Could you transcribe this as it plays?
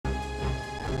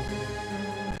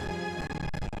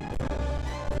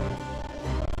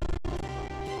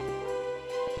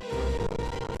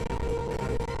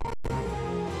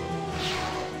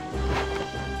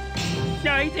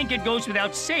I think it goes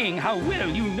without saying how well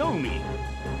you know me.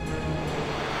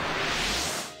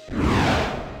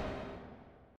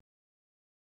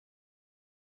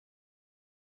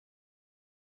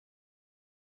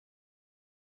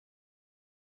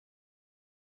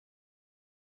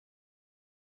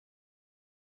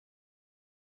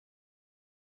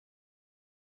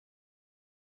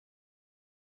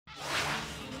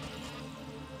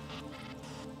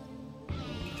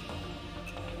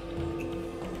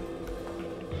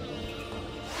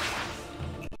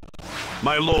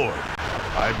 My lord,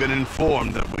 I've been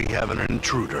informed that we have an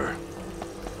intruder.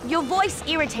 Your voice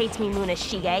irritates me,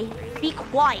 Munashige. Be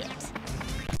quiet.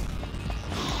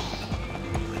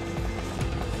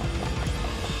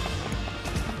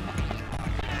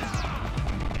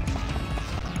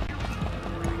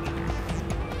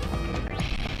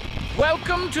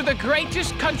 Welcome to the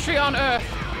greatest country on Earth,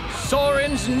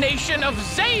 Sorin's nation of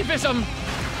Zavism!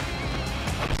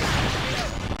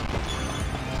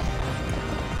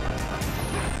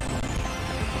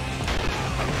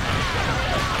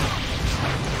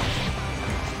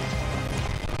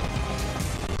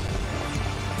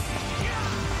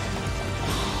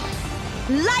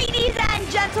 Ladies and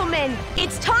gentlemen,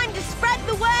 it's time to spread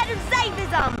the word of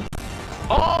Zavism!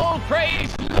 All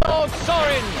praise Lord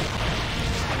Sorin!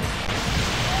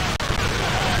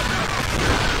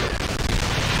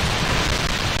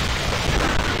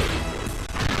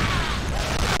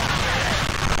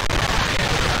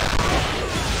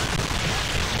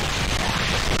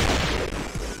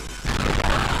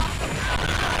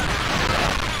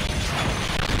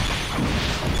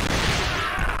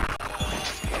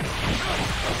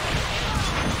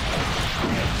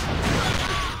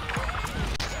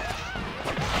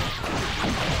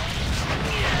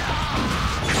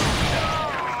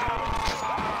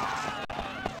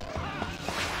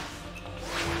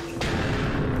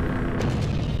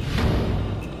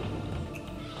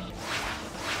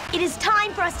 It is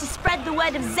time for us to spread the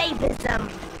word of Zavism.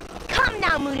 Come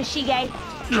now, Munashige.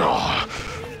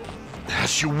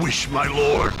 As you wish, my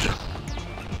lord.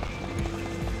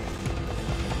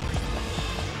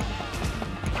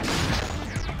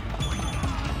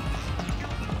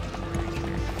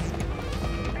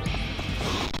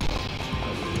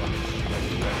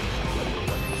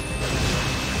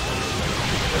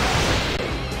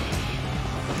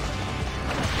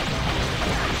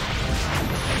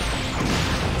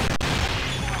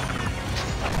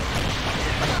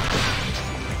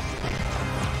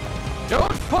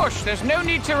 Don't push, there's no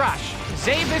need to rush.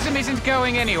 Zavism isn't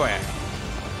going anywhere.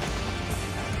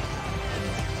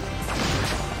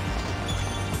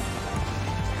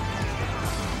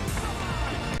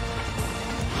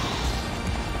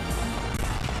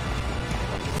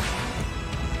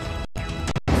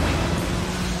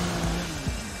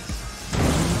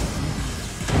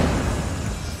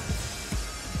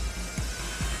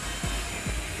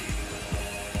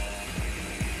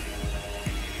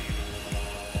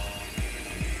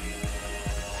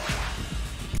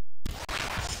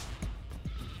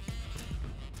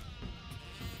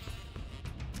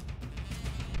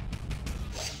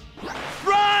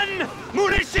 Run!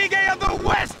 Munashige of the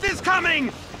West is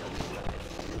coming!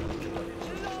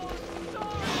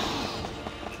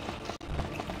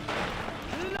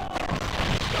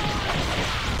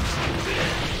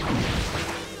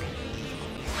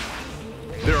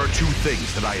 There are two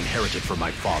things that I inherited from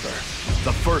my father.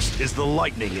 The first is the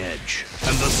lightning edge,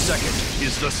 and the second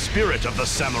is the spirit of the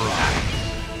samurai.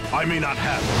 I may not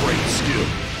have great skill,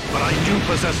 but I do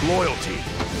possess loyalty.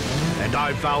 And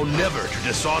I vow never to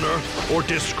dishonor or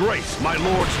disgrace my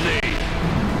lord's name.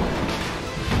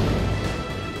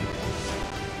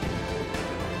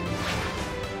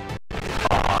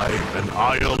 I, and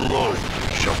I alone,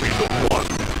 shall be the one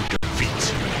who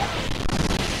defeats you.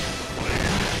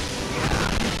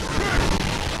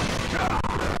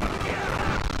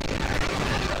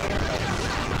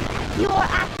 You're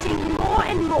acting more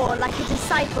and more like a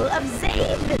disciple of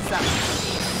Zavism.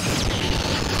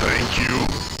 Thank you,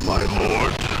 my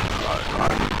lord.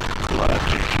 I'm glad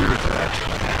to hear that.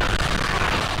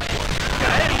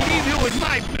 I'll leave you with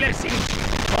my blessing,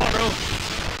 Kotaro.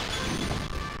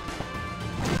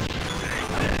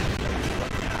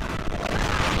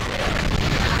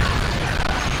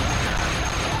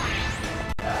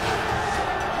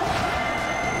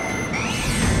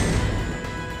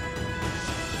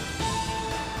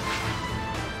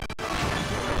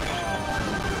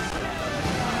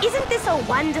 Isn't this a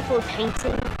wonderful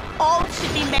painting? All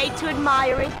should be made to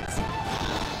admire it.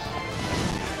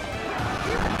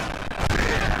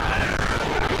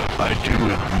 I do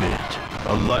admit,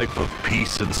 a life of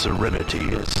peace and serenity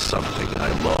is something I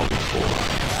long for.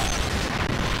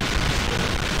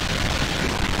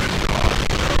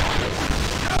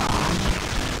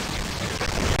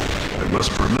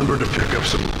 must remember to pick up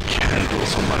some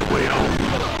candles on my way home.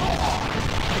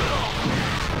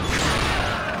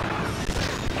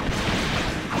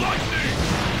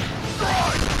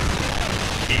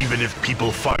 Even if people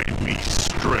find me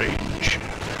strange,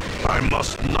 I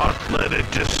must not let it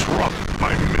disrupt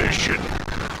my mission.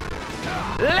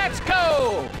 Let's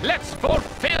go! Let's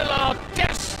fulfill our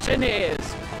destinies!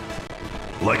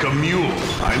 Like a mule,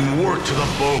 I'm worked to the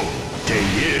bone, day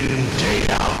in, day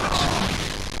out.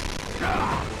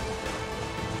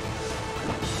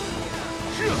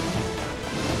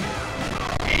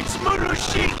 It's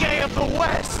Murashige of the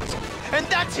West, and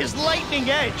that's his lightning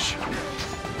edge.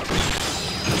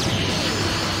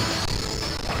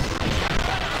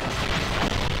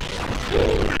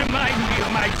 Remind me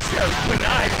of myself when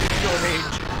I was your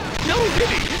age. No,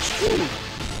 really, it's true.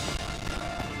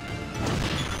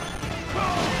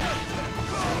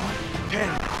 10,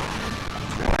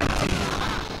 20.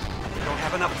 We don't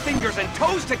have enough fingers and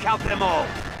toes to count them all.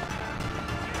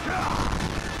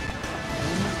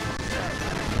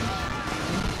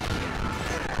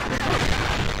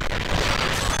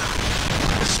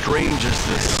 As strange as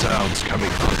this sounds coming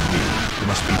from me, you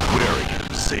must be wary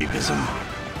of Zavism.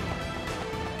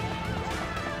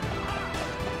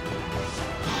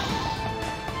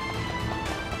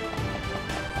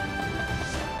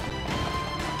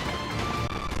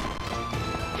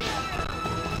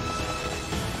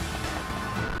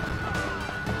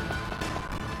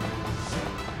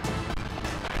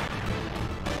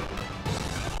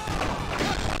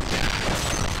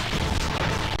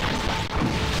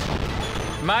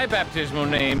 My baptismal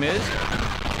name is...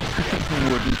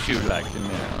 Wouldn't you like to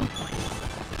know?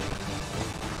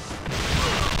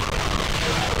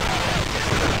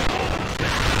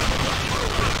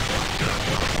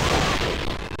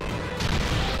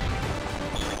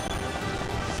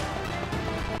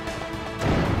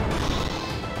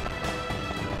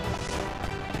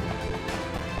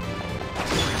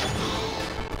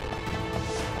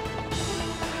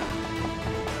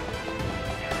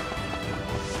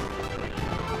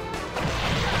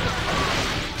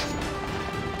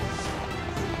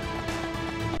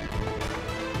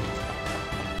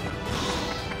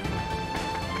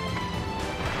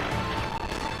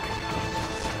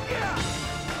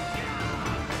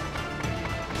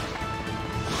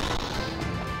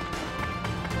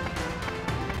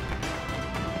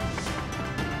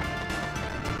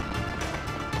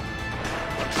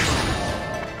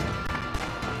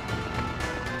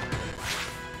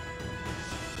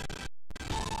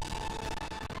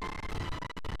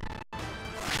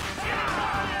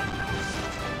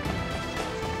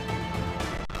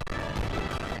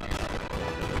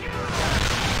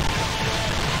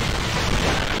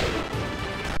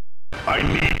 I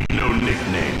need no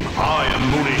nickname. I am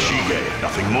Murashige.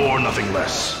 Nothing more, nothing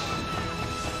less.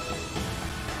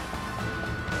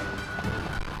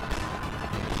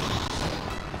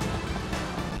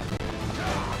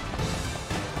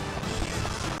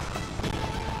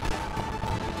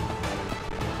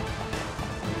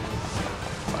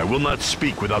 I will not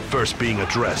speak without first being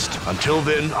addressed. Until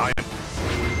then, I am...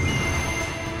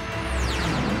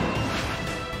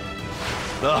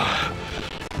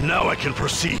 Now I can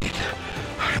proceed.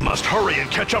 I must hurry and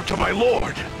catch up to my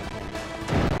lord.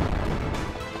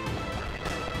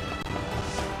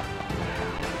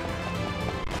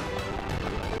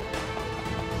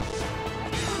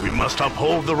 We must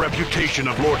uphold the reputation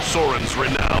of Lord Sorin's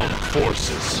renowned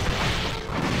forces.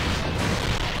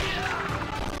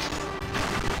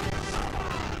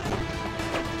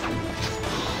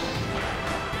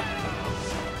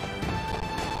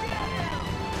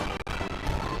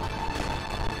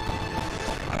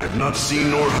 I've not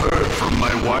seen nor heard from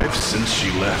my wife since she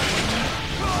left.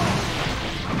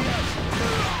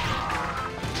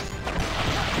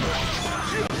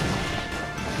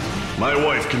 My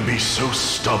wife can be so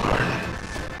stubborn,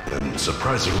 and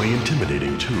surprisingly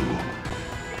intimidating too.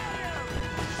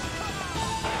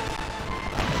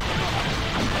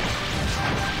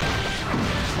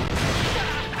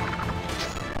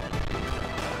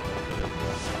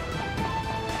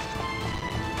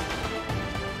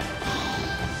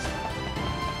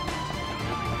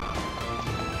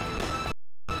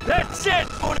 That's it,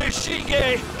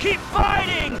 Murashige! Keep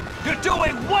fighting! You're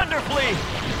doing wonderfully!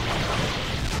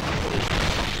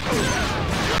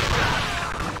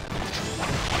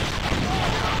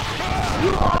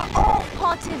 You are all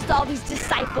pontiffs, all these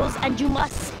disciples, and you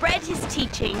must spread his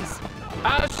teachings.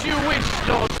 As you wish,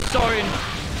 Lord Sorin.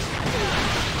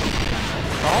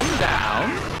 Calm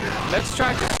down. Let's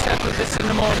try to settle this in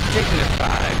a more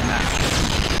dignified manner.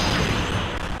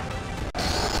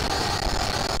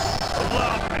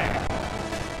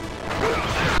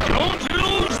 Don't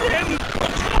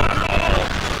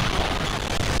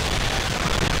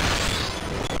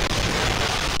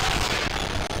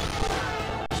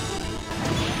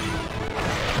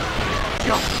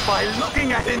Just by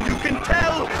looking at him, you can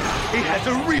tell he has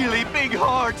a really big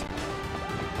heart.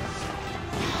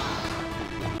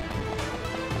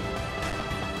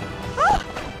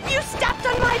 You stepped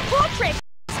on my portrait!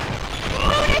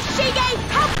 Muneshige,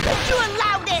 how could you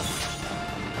allow this?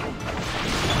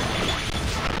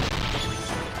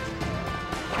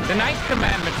 The ninth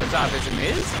commandment of Zavism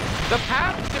is, the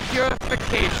path to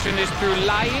purification is through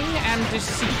lying and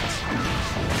deceit.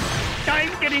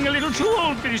 I'm getting a little too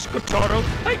old for this, Kotaro.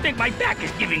 I think my back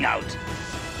is giving out.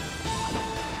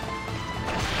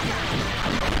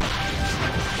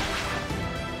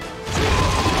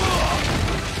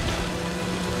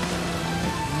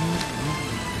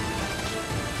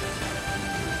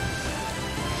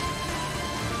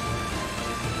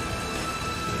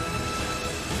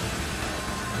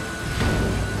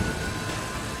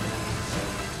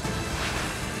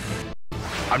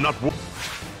 I'm not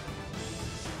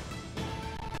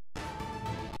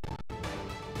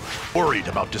worried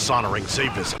about dishonoring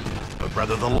Zavism, but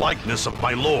rather the likeness of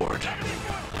my lord.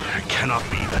 I cannot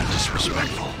be that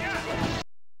disrespectful.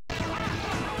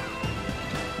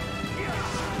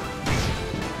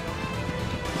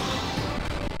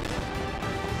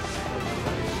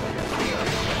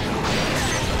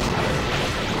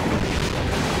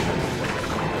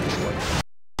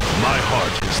 My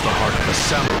heart is the heart of a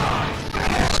samurai.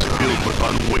 It's filled with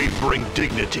unwavering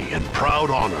dignity and proud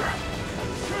honor.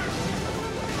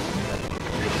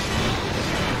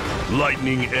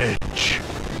 Lightning Edge,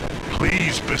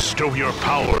 please bestow your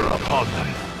power upon them.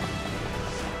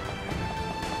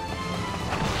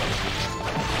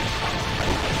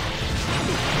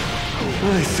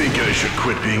 I think I should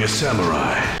quit being a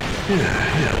samurai.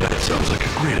 Yeah, that sounds like a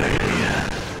great idea.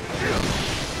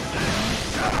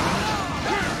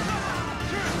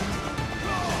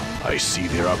 I see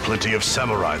there are plenty of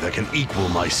samurai that can equal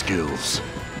my skills.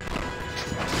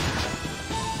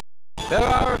 There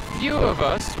are a few of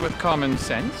us with common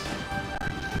sense.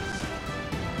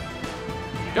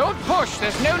 Don't push,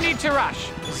 there's no need to rush.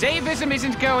 Zavism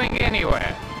isn't going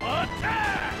anywhere.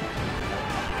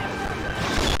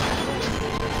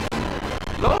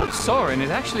 Lord Sorin is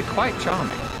actually quite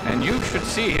charming, and you should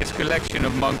see his collection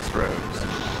of monk's robes.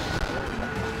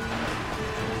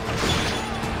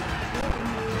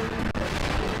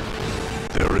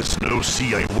 There is no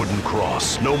sea I wouldn't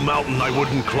cross, no mountain I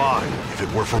wouldn't climb, if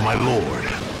it were for my lord.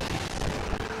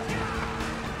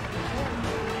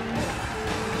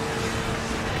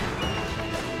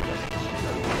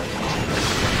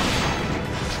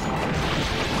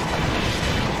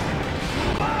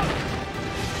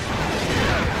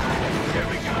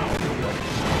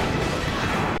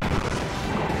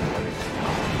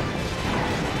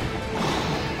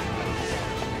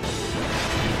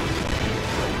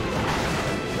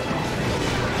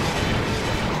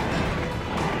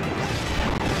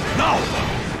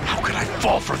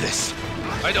 Fall for this!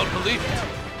 I don't believe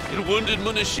it. It wounded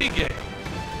Muneshige.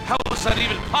 How was that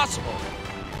even possible?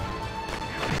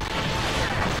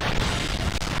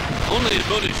 Only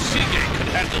Muneshige could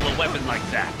handle a weapon like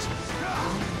that.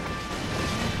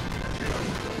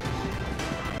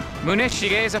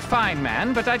 Muneshige is a fine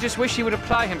man, but I just wish he would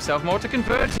apply himself more to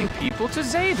converting people to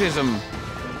Zavism.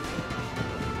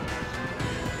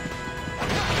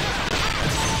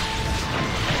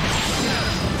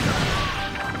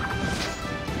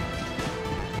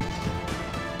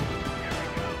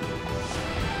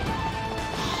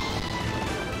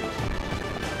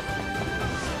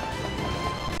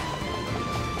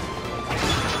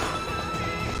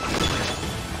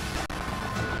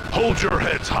 Hold your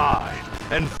heads high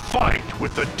and fight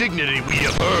with the dignity we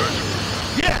have earned.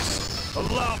 Yes!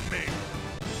 Allow me!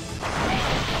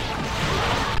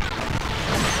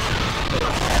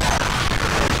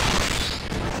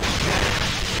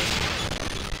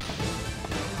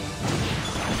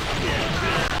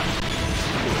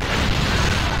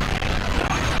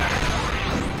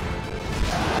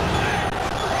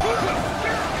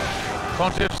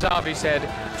 Pontiff Zavi said,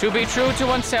 "To be true to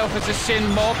oneself is a sin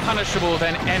more punishable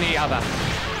than any other."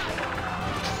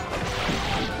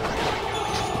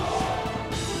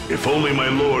 If only my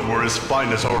lord were as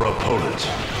fine as our opponent.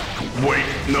 Wait,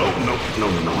 no,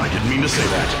 I didn't mean to say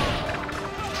that.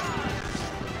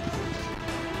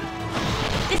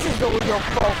 This is all your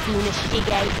fault,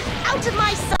 Muneshige. Out of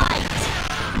my sight!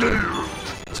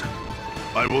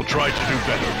 I will try to do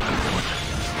better, my lord.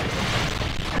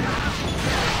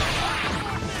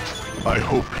 I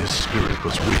hope his spirit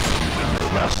was with you in the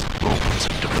last moments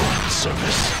of devoted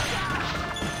service.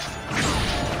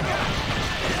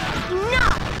 No!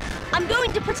 I'm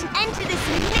going to put an end to this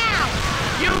now!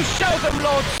 You show them,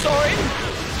 Lord Sorin!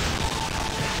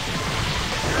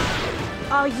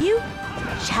 Are you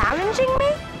Challenging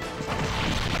me?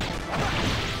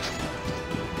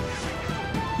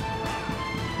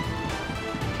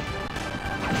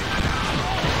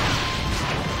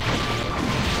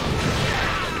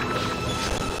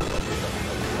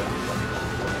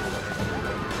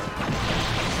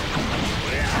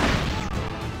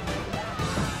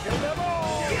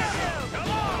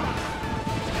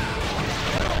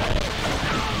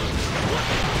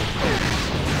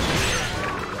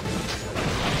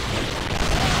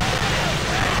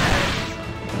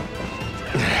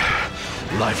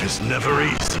 Life is never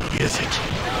easy, is it?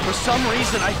 For some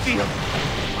reason, I feel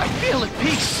at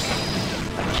peace.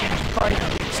 I can't fight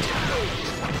against him.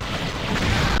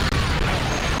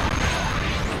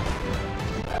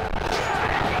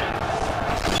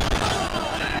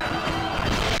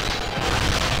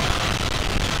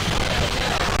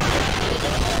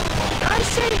 I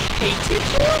say hated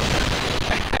you?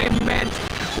 I meant,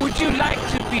 would you like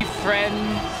to be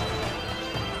friends?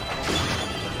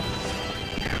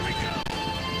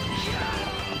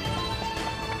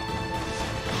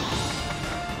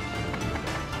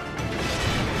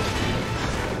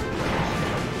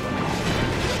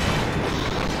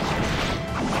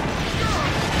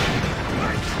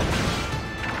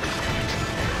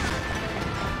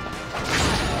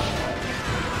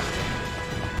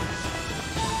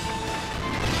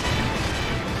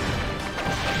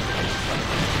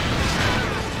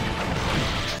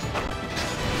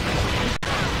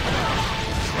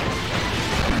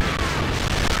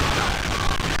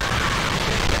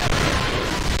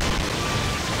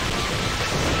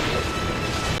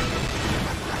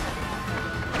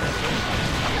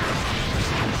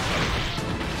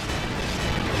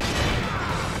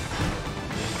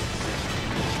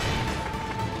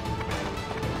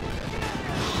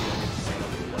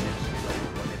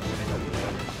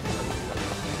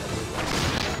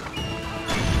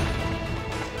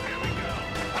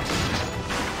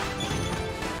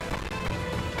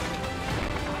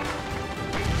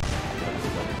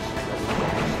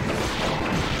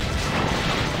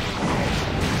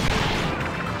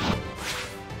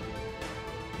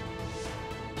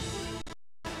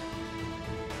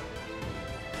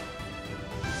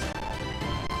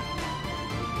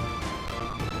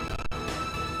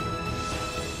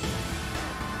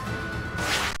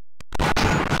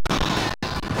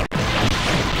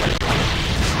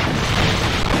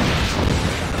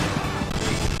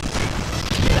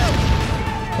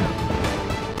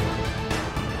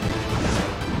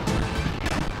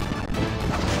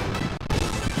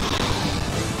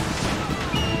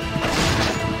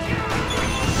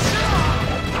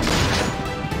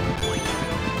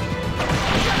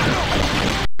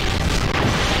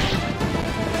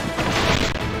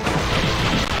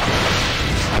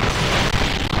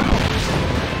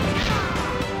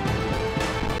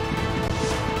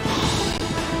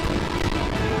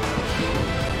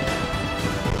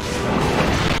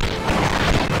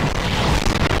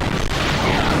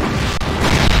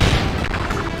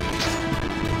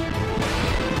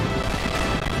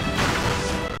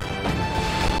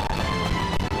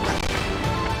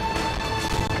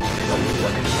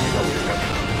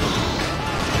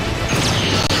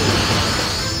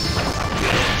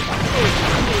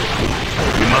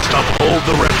 uphold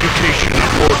the reputation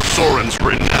of Lord Sorin's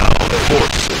renowned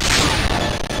forces.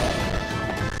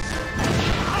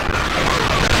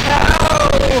 No!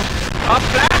 Our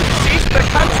plan to seize the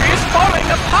country is falling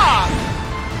apart!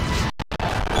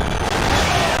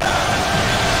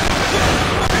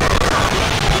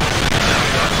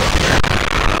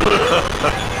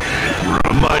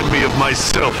 Remind me of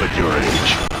myself at your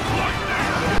age.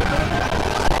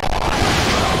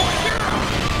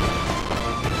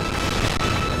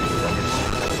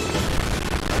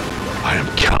 I am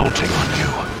counting on you.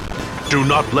 Do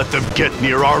not let them get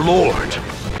near our lord.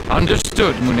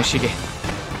 Understood, Muneshige.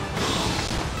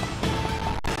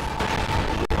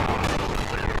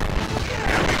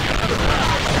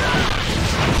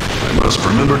 I must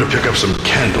remember to pick up some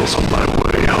candles on my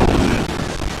way home.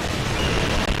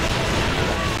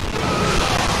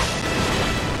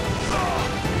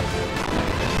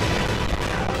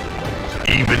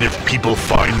 Even if people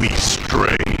find me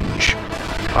strange,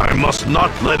 I must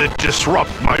not let it disrupt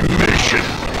my mission.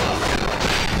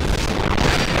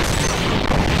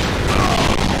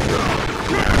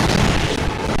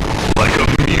 Like a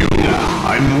mule,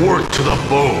 I'm worked to the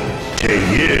bone, day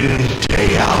in,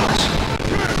 day out.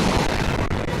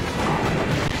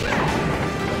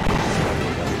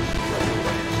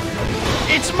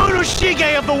 It's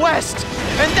Monoshige of the West,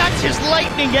 and that's his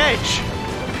lightning edge.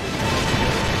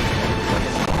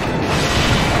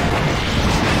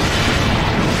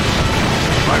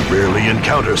 My rarely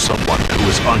encounter someone who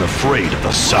is unafraid of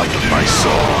the sound of my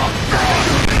saw.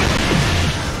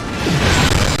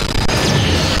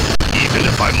 Even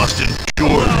if I must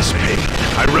endure this pain,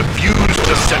 I refuse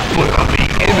to set foot on the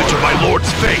image of my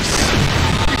lord's face.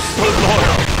 He's so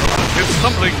loyal. It's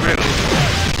humbling, really.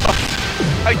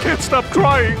 I can't stop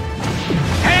crying.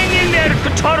 Hang in there,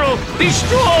 Kotaro! Be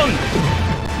strong!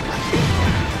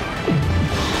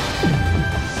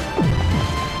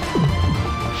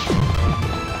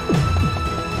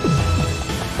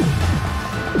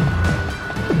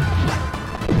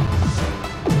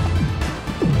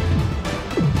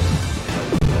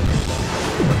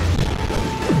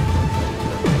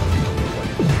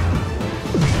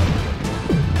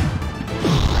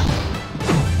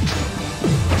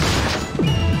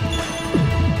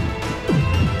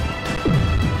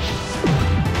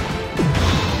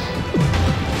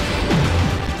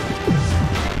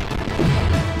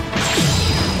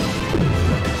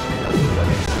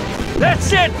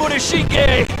 That's it,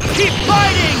 Murashige! Keep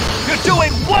fighting! You're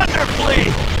doing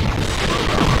wonderfully!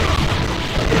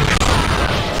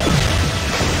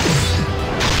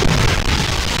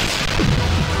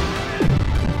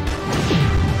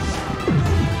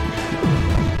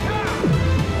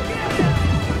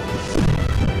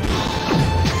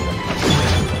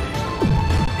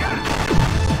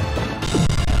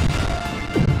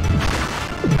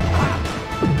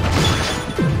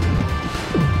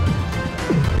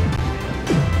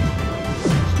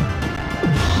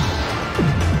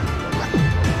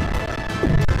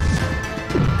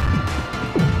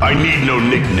 I need no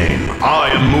nickname. I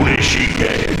am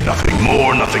Muneshige. Nothing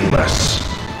more, nothing less.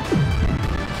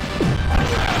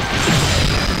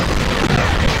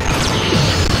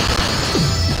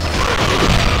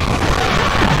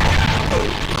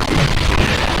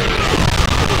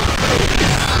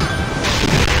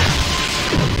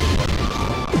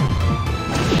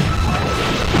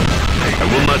 I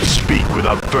will not speak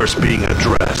without first being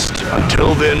addressed.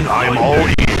 Until then, I am all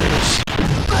ears.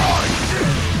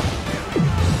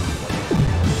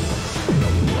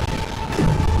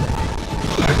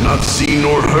 Not seen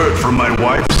nor heard from my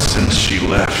wife since she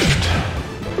left.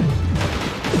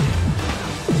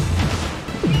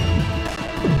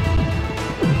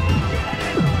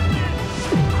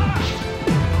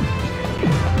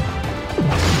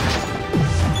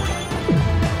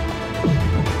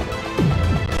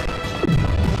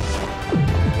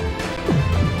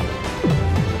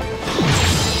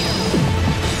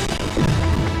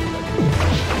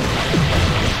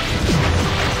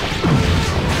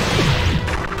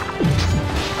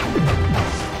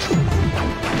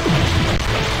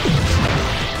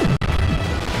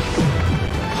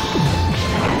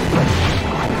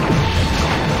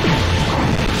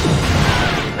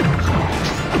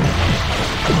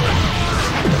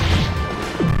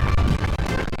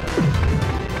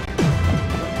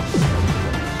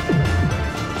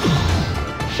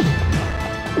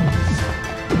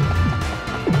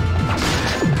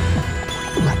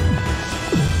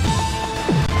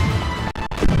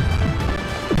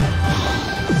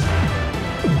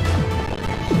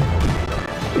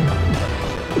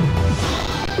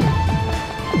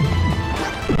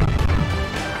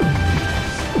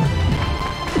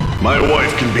 My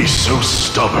wife can be so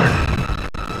stubborn,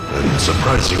 and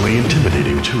surprisingly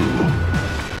intimidating too.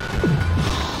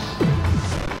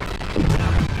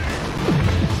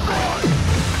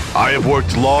 I have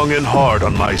worked long and hard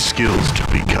on my skills to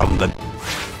become the...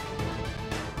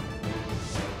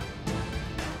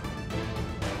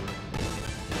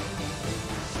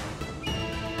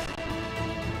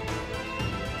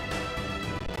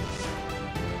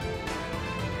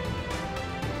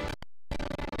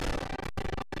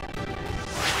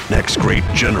 next great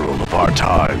general of our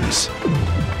times.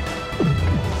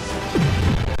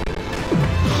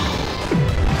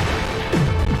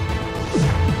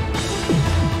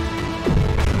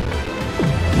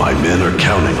 My men are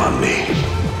counting on me.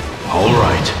 All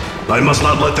right, I must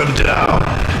not let them down.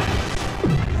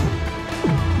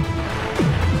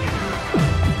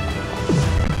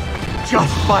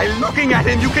 Just by looking at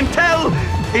him, you can tell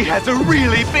he has a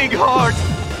really big heart.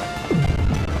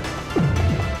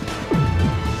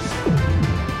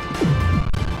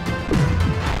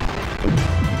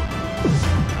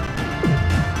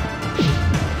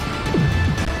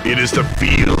 It is the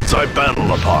fields I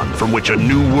battle upon from which a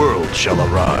new world shall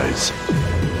arise.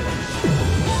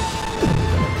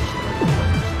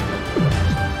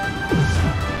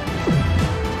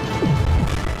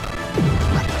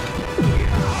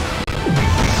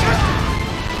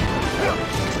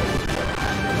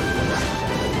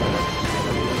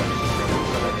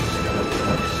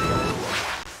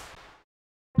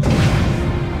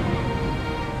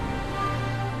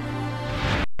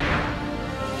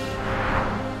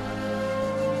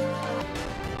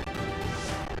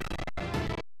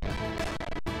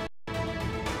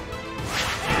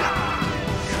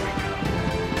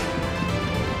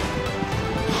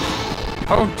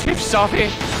 Pontiff Sophie,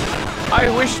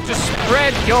 I wish to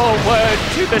spread your word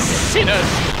to the sinners.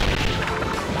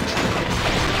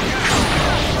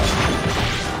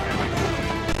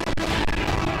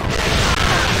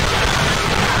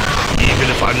 Even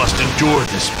if I must endure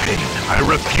this pain, I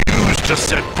refuse to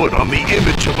set foot on the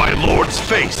image of my lord's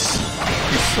face.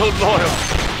 He's so loyal.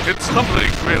 It's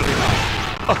humbling, really.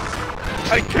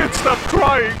 I can't stop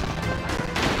crying.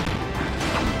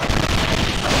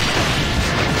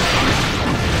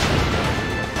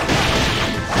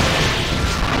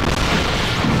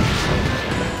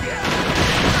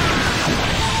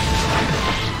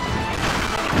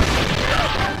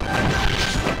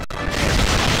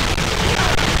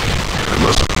 I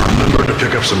must remember to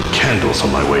pick up some candles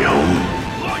on my way home.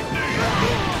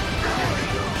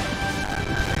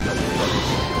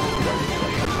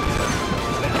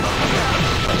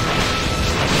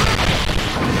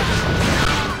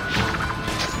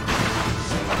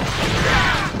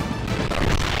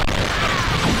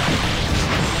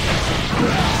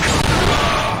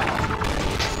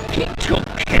 He took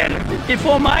care of it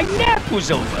before my nap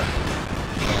was over.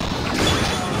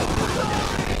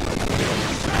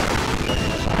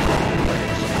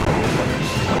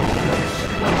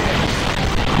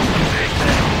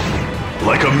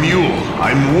 Like a mule,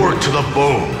 I'm worked to the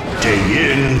bone, day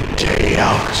in, day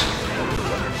out.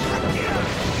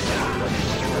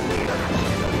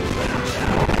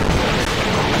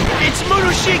 It's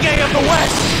Murashige of the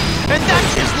West, and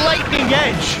that's his lightning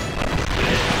edge.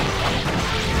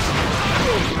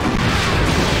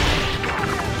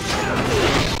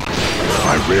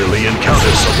 I rarely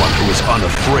encounter someone who is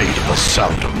unafraid of the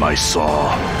sound of my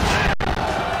saw.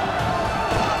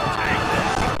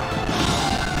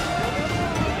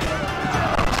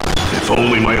 If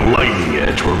only my lightning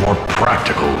edge were more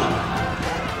practical.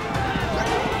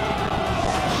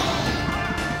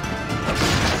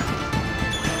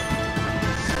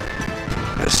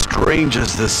 As strange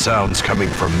as this sounds coming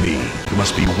from me, you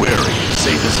must be wary of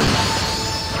sadism.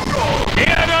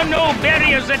 There are no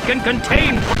barriers that can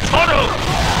contain Kotaro!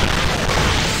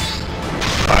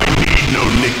 I need no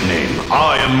nickname.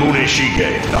 I am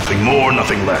Muneshige. Nothing more,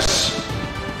 nothing less.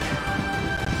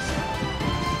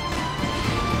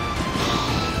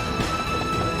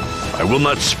 I will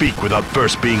not speak without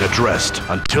first being addressed.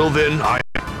 Until then, I...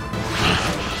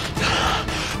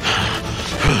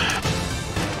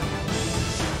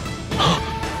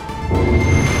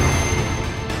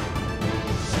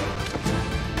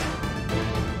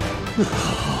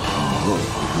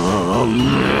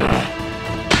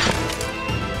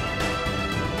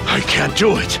 I can't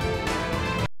do it.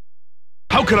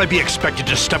 How could I be expected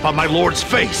to step on my lord's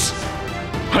face?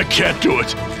 I can't do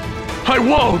it. I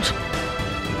won't.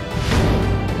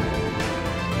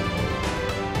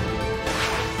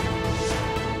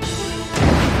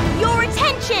 Your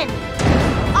attention!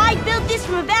 I built this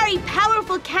from a very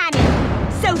powerful cannon,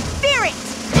 so fear it!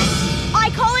 I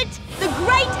call it the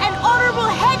Great and Honorable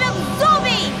Head of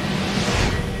Zombie!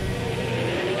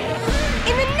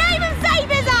 In the name of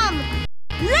Zavism,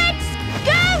 let's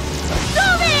go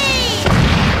Zombie!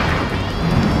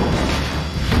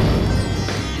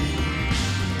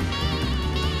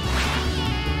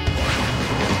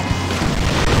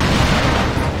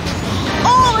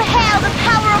 All hail the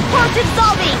power of Pontiff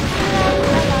Zombie!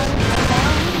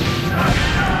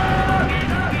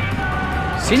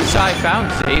 Since I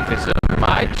found Zavism,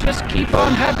 I just keep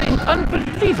on having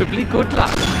unbelievably good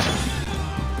luck.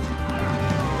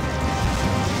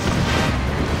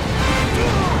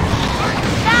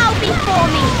 Bow before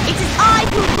me! It is I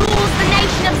who rules the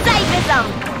nation of Zavism!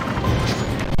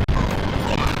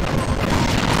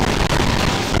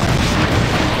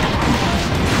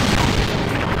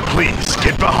 Please,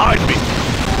 get behind me!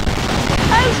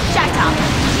 Oh, shut up!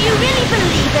 Do you really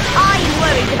believe that I am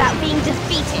worried about being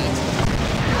defeated?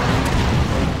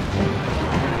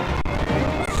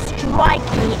 Strike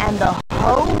me and the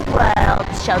whole world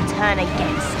shall turn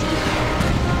against you.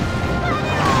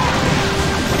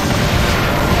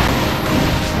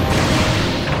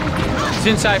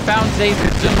 Since I found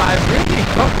Zavism, I've really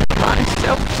got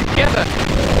myself together.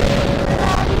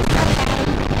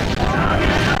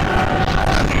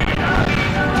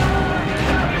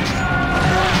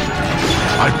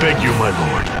 I beg you, my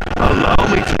lord, allow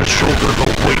me to shoulder the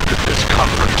weight of this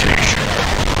confrontation.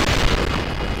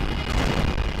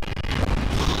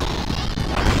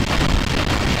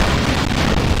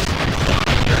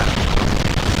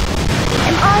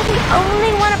 Am I the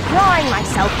only one applying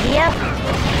myself here?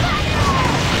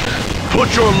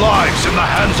 Put your lives in the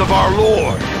hands of our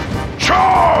lord.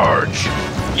 Charge!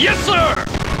 Yes, sir!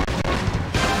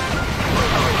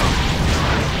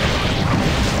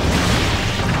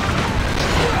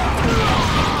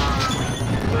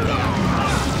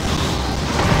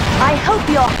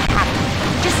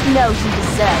 just know you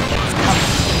deserve what's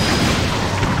coming.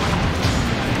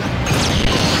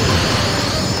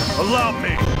 Allow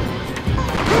me!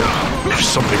 If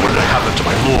something were to happen to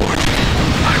my lord,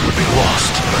 I would be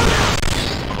lost.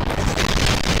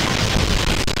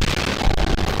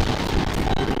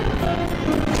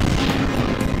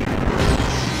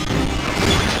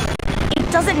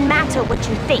 It doesn't matter what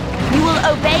you think. You will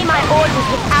obey my orders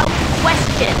without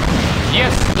question.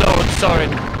 Yes, Lord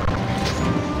Sorin.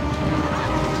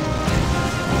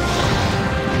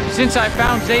 Since I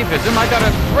found Zavism, I got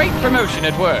a great promotion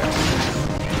at work.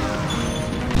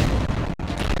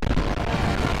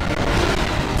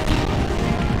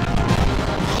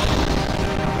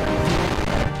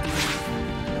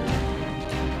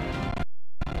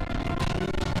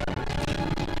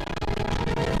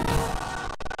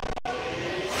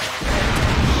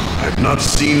 I've not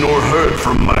seen nor heard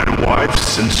from my wife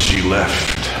since she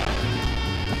left.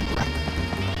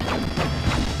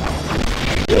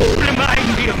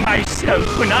 Remind me of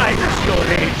myself when I was your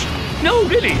age. No,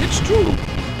 really, it's true.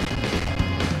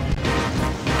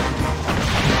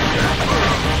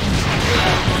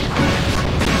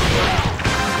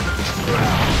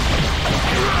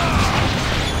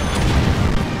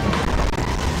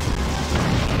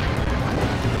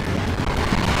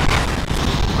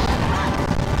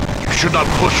 You should not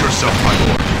push yourself, my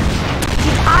lord.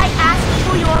 Did I ask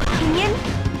for your opinion?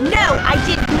 No, I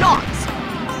did not.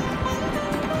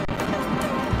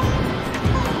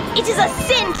 It is a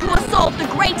sin to assault the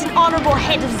great and honorable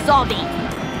head of Zavi.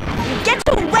 Get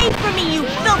away from me, you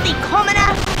filthy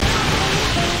commoner!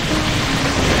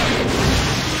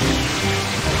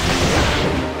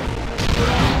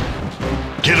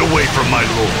 Get away from my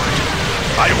lord.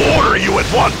 I order you at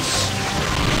once!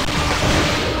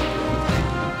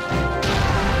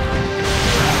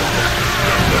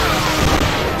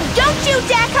 Don't you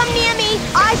dare come near me!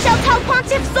 I shall tell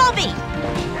Pontiff Zavi!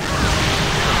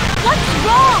 What's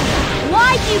wrong?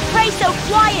 Why do you pray so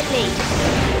quietly?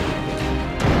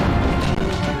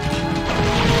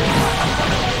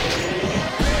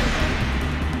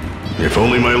 If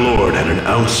only my lord had an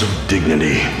ounce of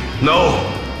dignity. No!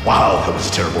 Wow, that was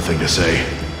a terrible thing to say.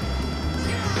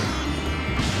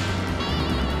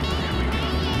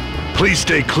 Please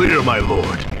stay clear, my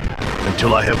lord,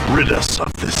 until I have rid us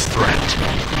of this threat.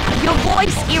 Your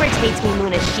voice irritates me,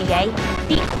 Munashige.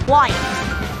 Be quiet.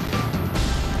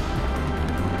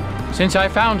 Since I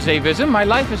found Zavism, my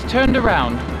life has turned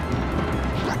around.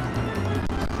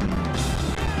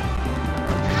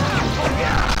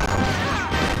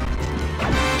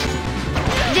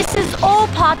 This is all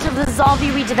part of the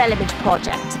Zavi redevelopment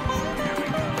project.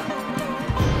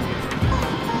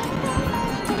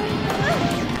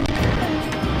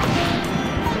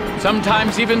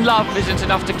 Sometimes even love isn't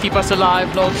enough to keep us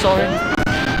alive, Lord Sorin.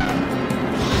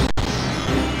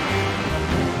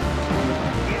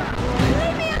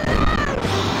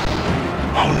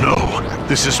 Oh no!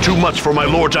 This is too much for my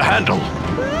lord to handle!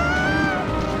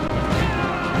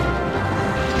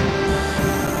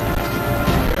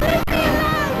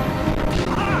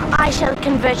 I shall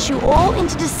convert you all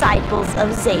into disciples of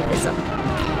Zavism.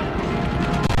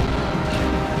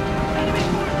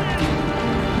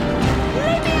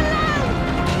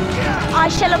 I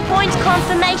shall appoint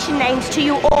confirmation names to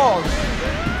you all.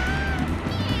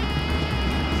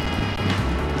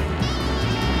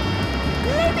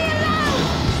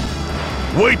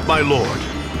 Wait, my lord!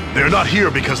 They're not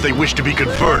here because they wish to be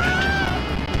converted.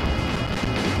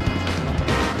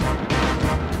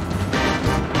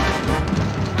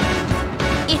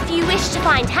 If you wish to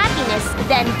find happiness,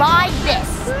 then buy this.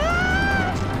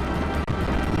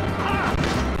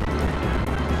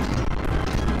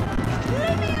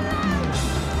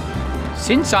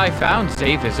 Since I found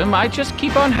Zavism, I just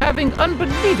keep on having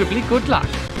unbelievably good luck.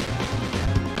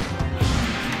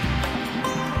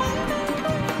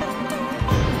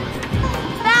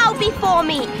 Bow before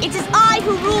me. It is I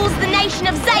who rules the nation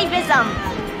of Zavism.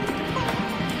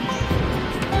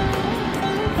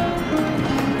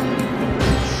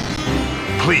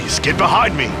 Please, get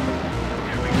behind me!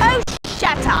 Oh,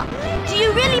 shut up. Do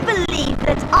you really believe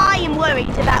that I am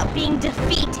worried about being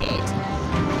defeated?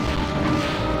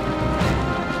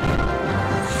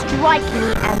 Strike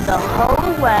me and the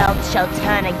whole world shall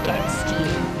turn against you.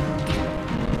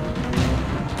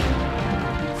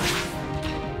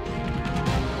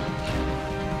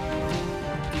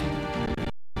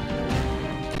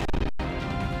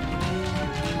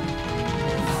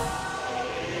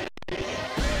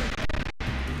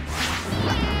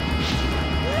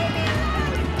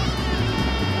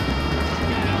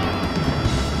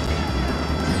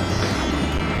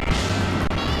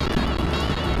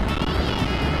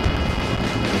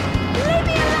 Leave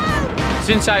me alone!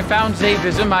 Since I found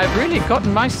Zavism, I've really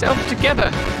gotten myself together.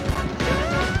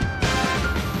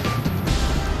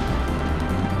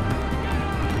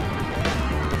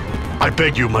 I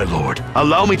beg you, my lord,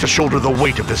 allow me to shoulder the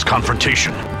weight of this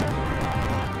confrontation.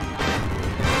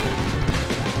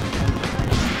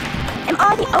 Am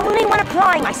I the only one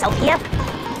applying myself here?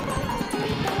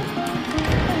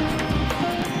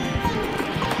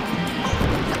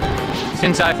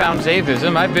 Since I found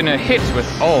Zavism, I've been a hit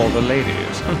with all the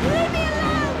ladies.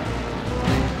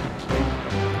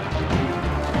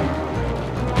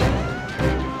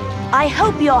 I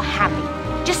hope you're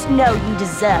happy. Just know you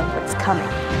deserve what's coming.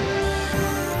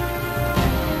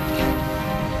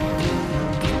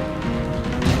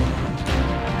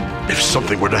 If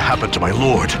something were to happen to my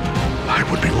lord, I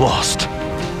would be lost.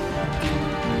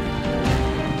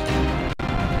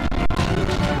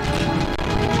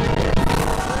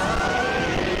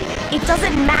 It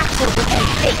doesn't matter what you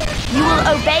think. You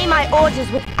will obey my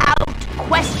orders without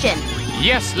question.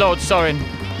 Yes, Lord Sorin.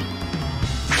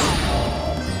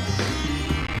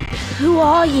 Who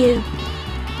are you?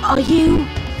 Are you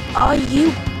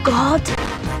God?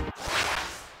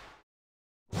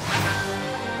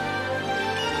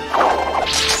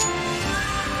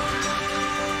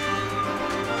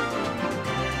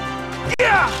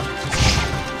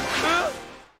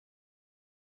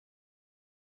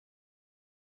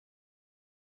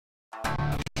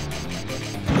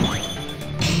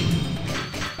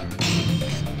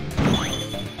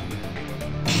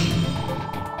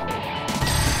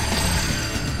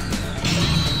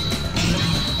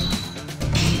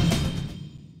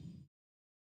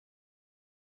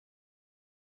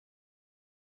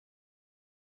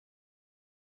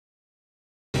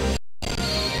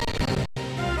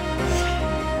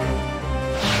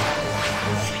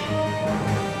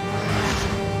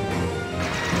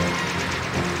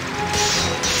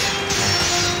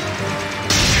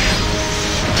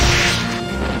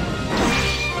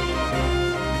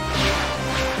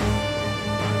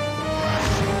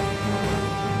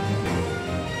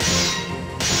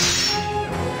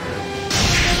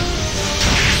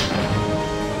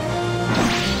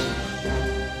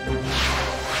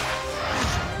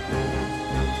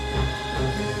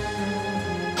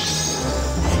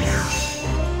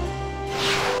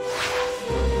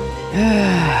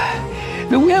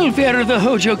 The welfare of the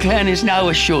Hojo clan is now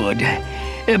assured.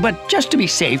 But just to be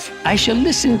safe, I shall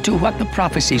listen to what the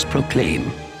prophecies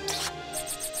proclaim.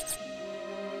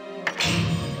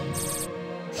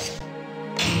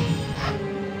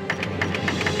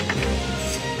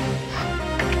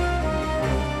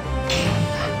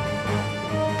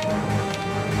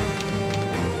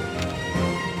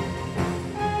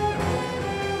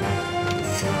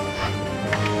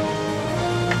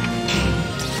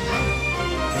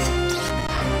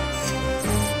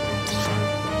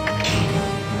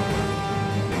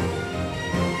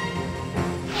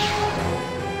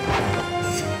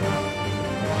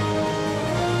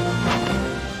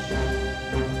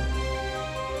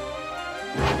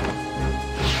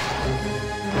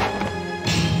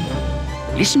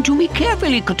 Listen to me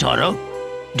carefully, Kotaro.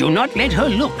 Do not let her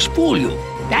looks fool you.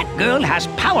 That girl has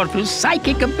powerful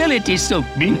psychic abilities, so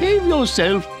behave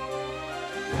yourself.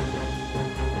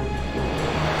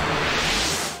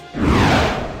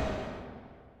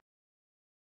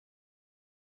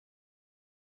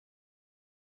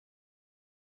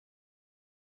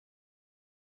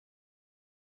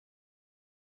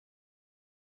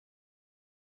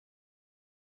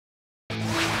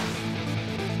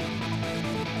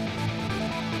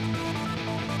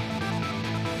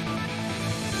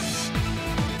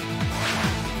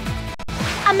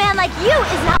 A man like you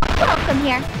is not welcome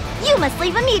here. You must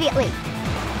leave immediately.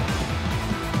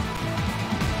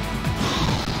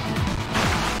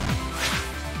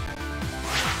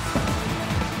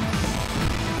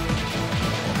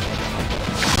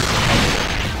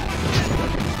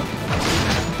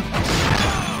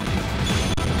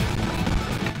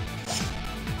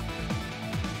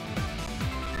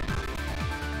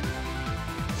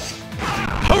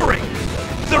 Hurry!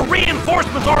 The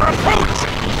reinforcements are approaching!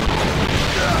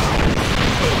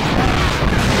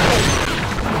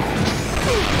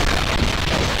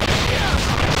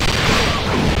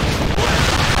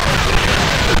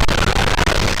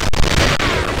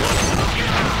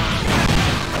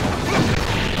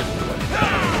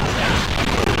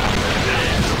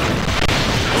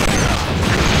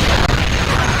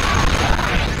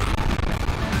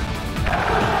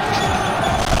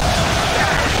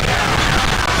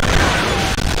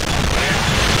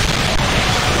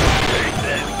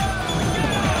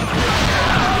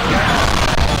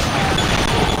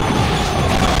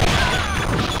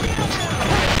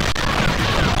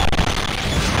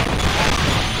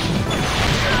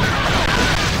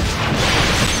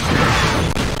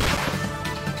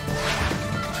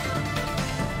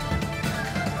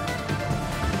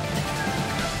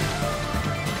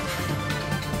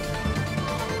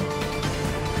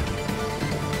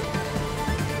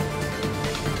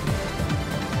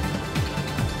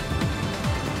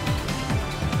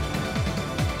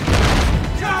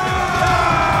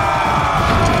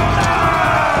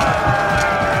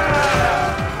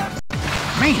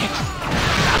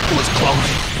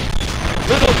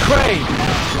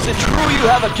 you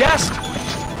have a guest?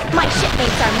 My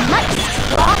shipmates are much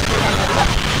stronger than they look.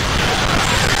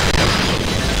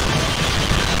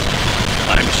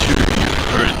 I'm sure you've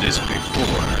heard this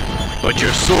before, but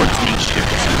your swordsmanship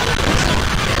is impressive.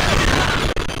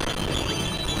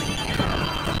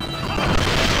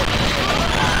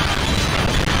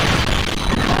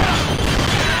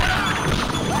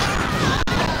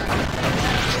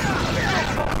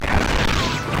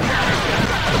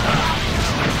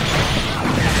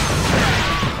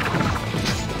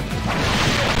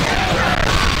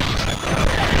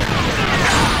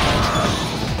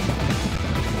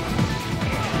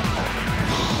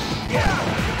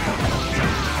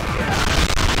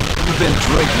 You've been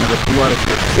drinking the blood of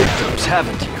your victims,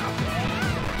 haven't you?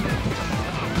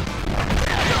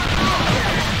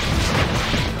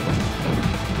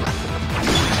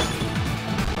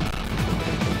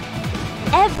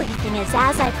 Everything is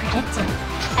as I predicted.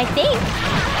 I think.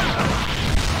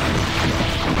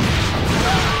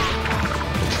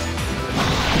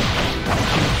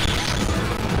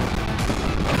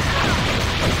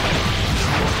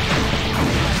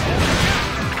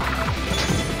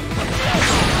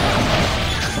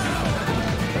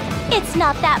 It's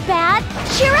not that bad.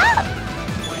 Cheer up!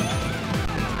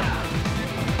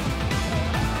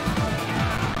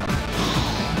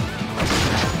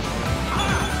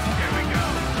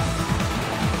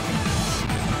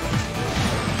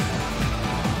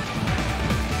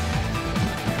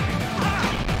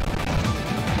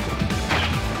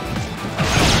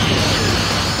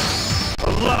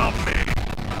 Allow me!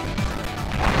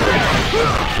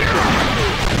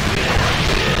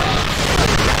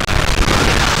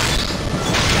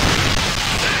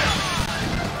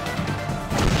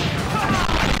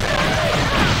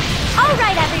 All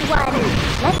right, everyone.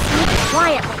 Let's move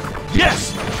quietly. Yes!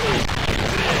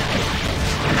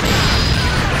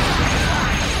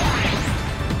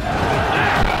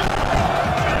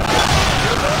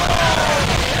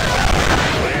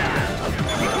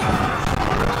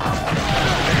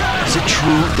 Is it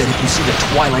true that if you see the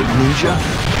Twilight Ninja,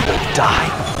 you will die?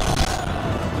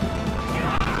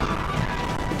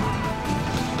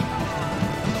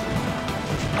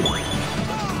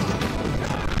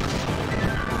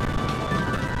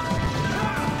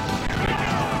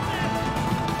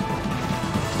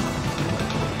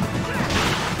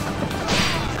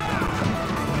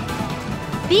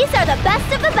 These are the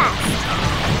best of the best.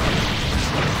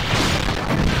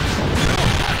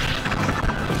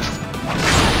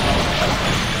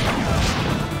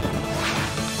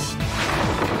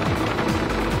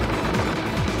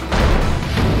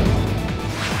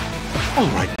 All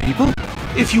right, people.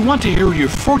 If you want to hear your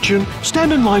fortune,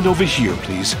 stand in line over here,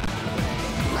 please.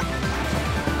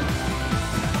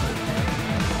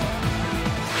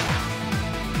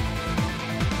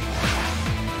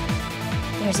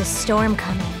 There's a storm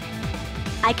coming.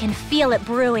 I can feel it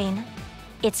brewing.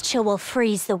 Its chill will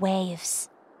freeze the waves.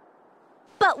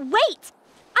 But wait!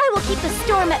 I will keep the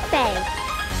storm at bay.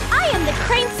 I am the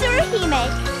crane Tsuruhime,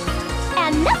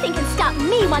 and nothing can stop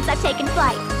me once I've taken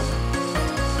flight.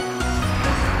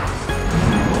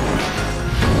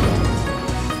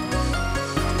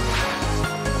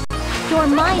 Your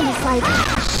mind is like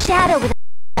a shadow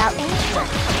without anger.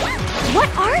 What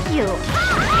are you?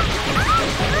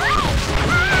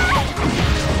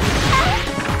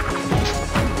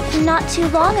 Not too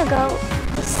long ago,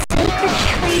 the sacred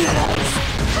tree was...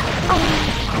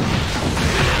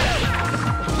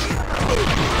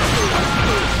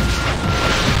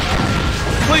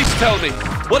 Please tell me,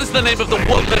 what is the name of the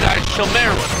woman I shall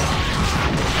marry with?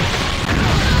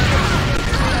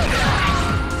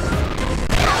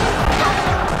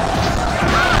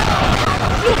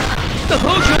 The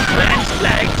Hojo clan's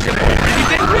flags have already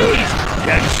been raised.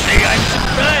 Can't say I'm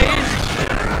surprised.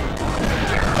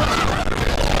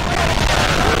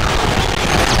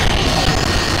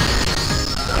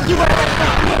 You are like the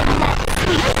wind that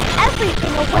sweeps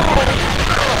everything away.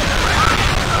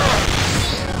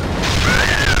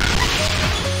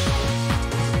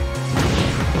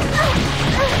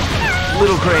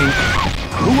 Little Crane,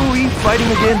 who are we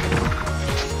fighting again?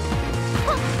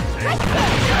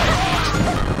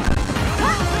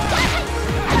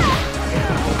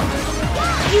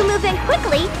 You move in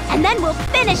quickly, and then we'll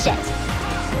finish it.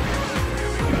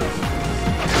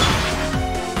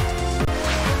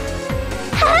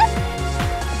 Huh?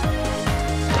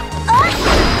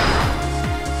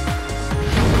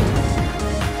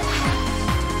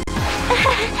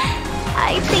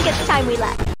 I think it's time we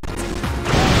left.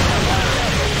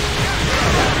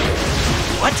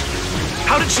 What?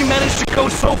 How did she manage to go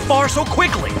so far so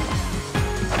quickly?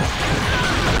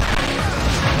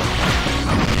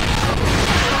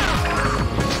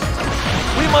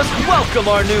 must welcome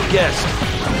our new guest.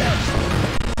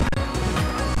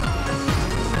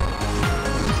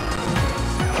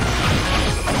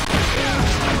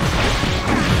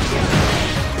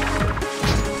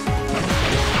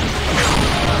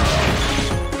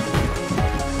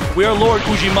 We are Lord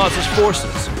Ujimaza's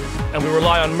forces, and we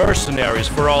rely on mercenaries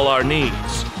for all our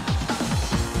needs.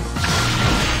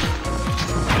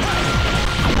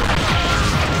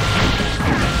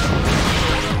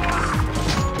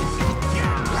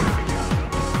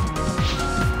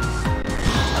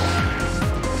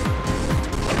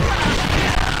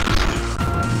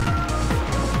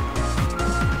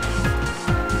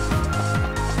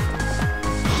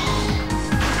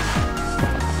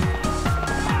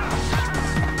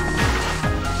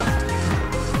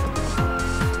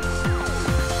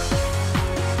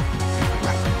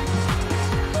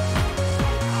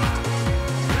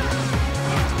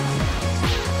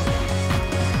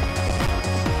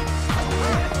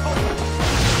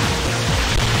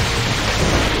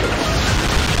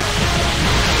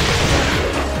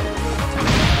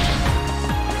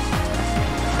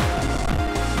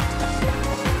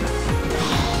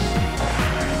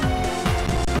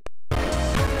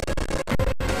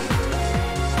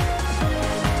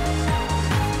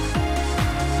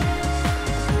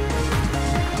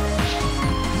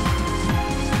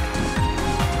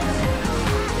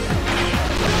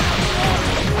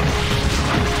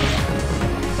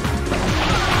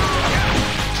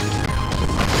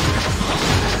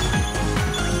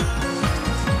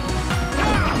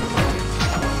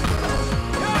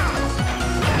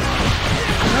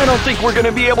 I don't think we're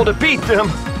gonna be able to beat them.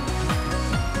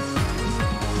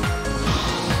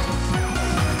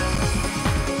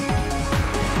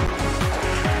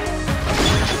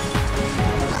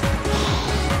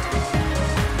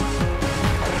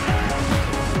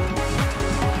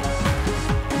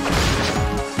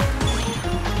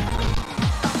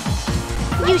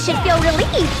 You should feel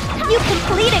relieved. You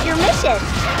completed your mission.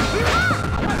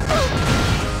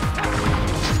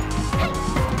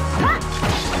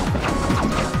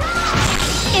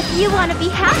 If you want to be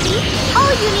happy,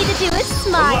 all you need to do is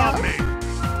smile.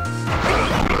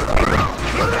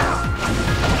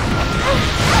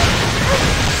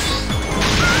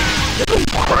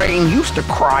 Crane used to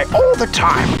cry all the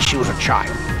time when she was a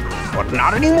child, but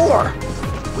not anymore.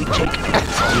 We take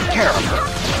excellent care of her.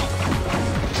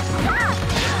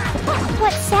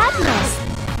 What sadness?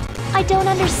 I don't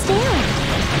understand.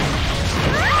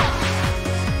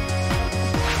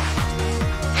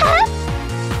 Huh?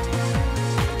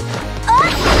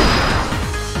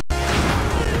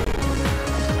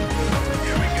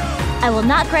 I will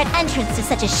not grant entrance to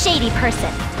such a shady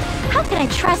person. How can I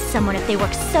trust someone if they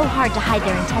work so hard to hide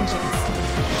their intentions?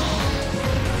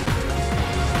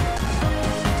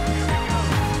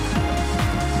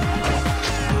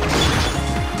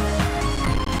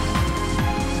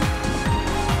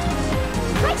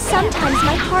 Sometimes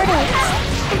my heart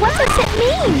aches. What does it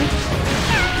mean?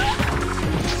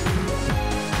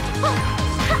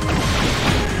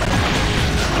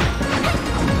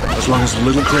 As long as the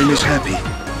little crane is happy,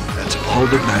 that's all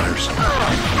that matters.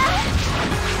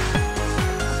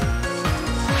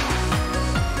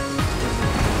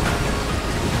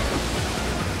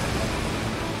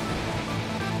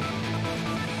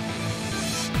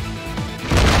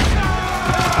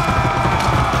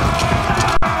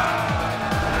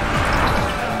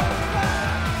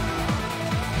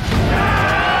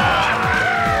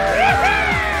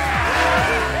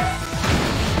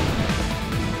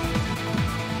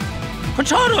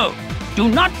 Kotaro, do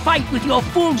not fight with your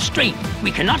full strength.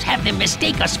 We cannot have them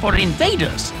mistake us for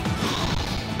invaders.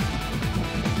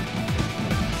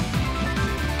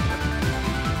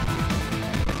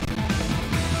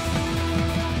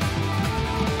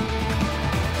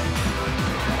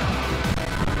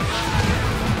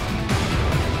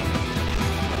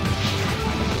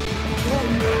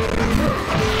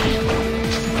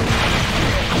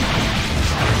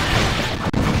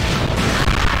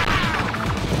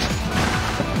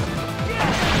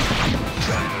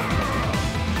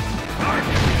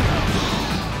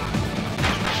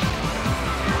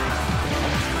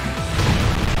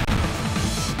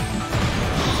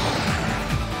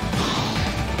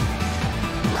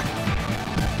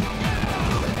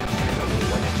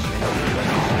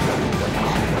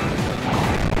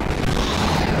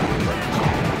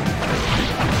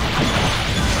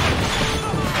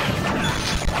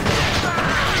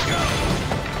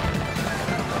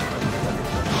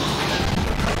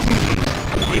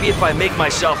 Maybe if I make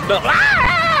myself melt.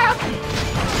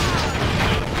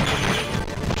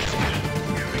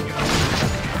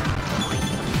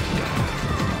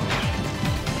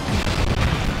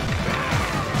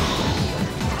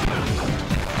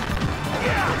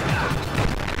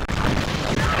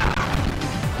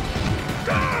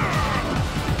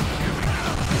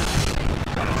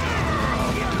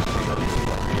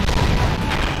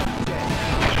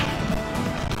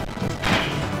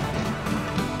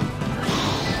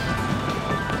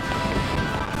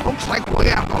 Looks like we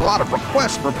have a lot of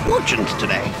requests for fortunes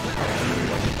today.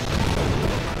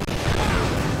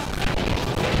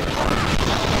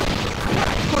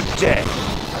 Good day.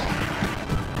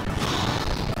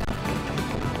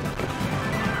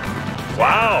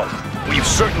 Wow, we've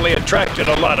certainly attracted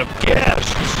a lot of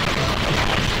guests.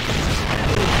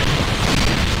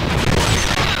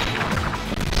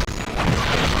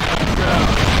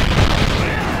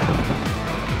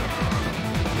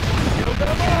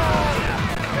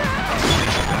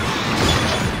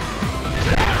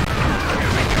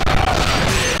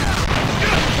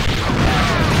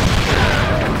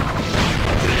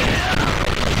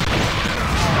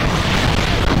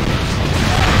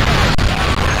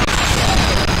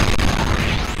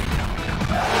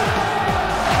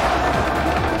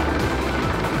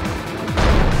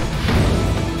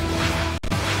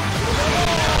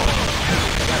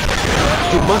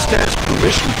 You must ask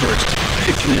permission first,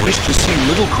 if you wish to see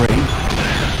Little Crane.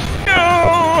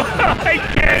 No! I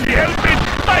can't help it!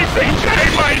 I think I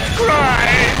might cry!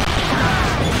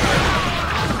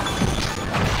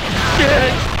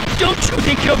 Don't you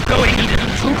think you're going a little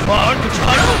too far,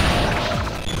 Kotaro?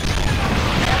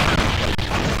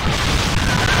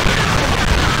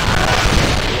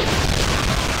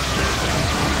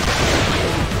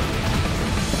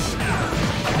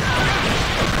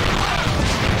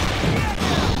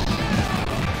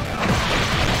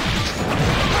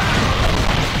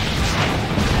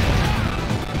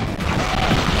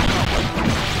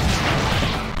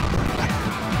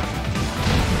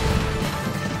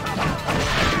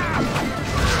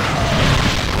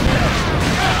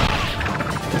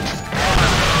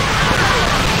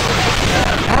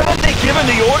 Given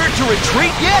the order to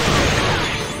retreat yet?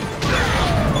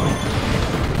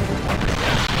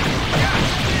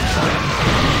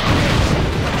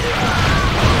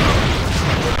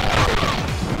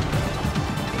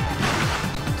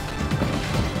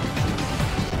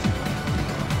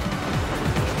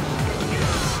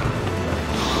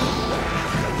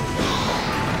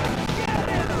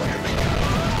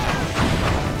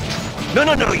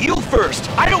 No, you first.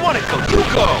 I don't want to go. You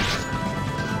go.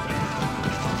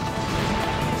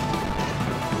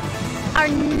 Our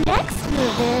next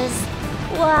move is,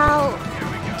 well,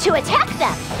 to attack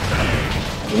them.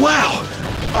 Wow!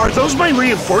 Are those my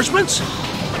reinforcements?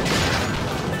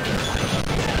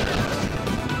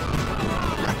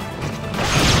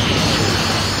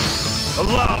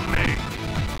 Allow me!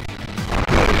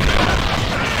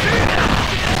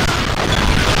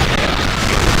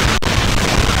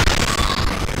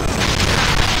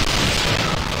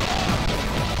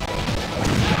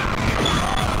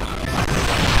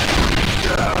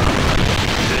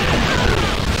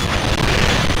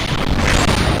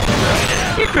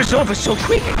 It was over so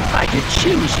quick, I get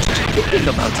chills just thinking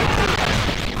about it.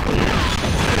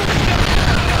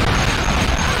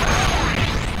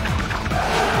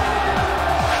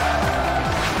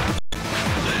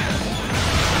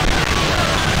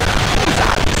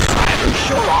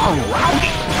 Sure are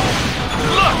rowdy.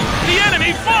 Look! The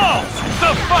enemy falls!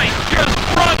 The fight just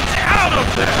runs out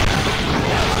of them!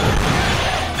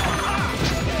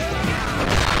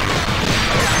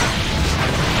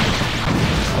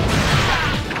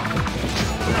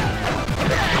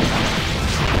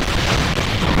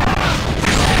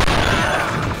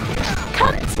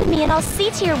 To me and I'll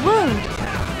see to your wound.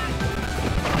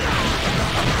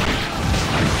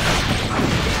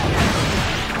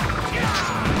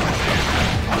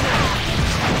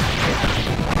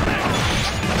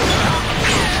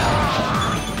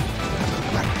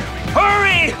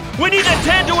 Hurry! We need to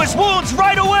tend to his wounds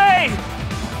right away!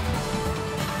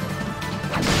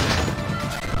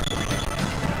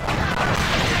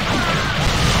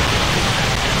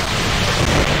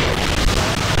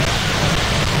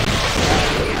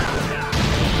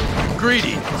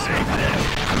 Greetings.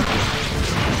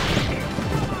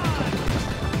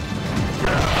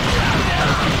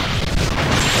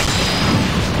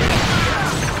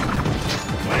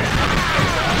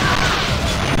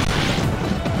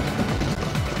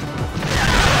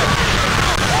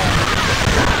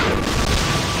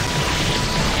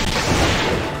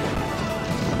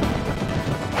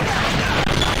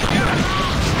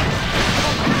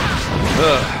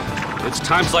 It's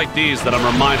times like these that I'm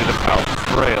reminded of how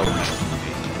frail.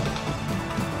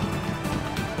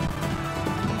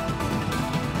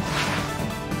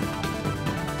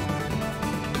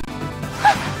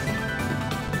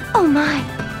 Oh my,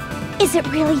 is it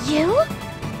really you?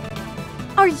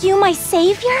 Are you my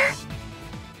savior?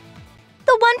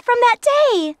 The one from that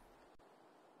day?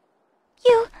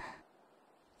 You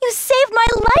saved my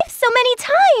life so many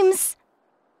times!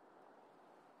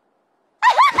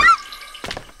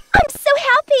 I'm so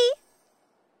happy!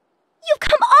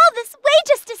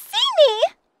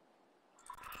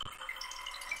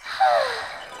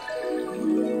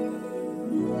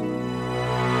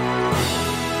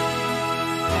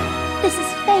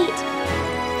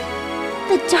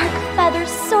 The dark feathers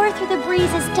soar through the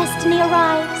breeze as destiny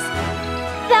arrives.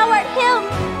 Thou art him,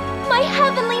 my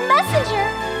heavenly messenger,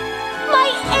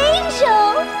 my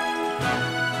angel!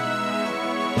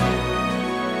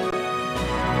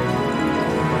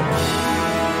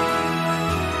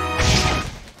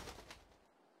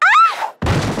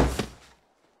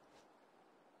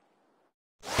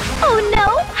 Oh no,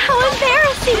 how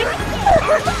embarrassing!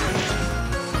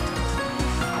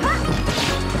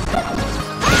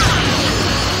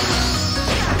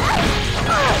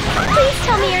 Please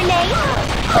tell me your name.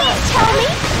 Please tell me.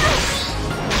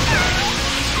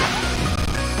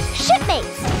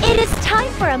 Shipmates, it is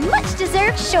time for a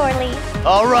much-deserved shore leave.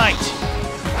 All right.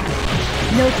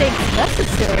 No thanks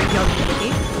necessary, young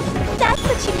lady. That's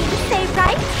what you mean to say,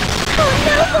 right? Oh,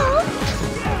 noble!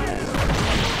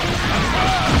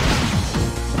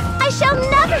 I shall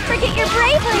never forget your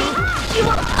bravery. You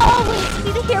will always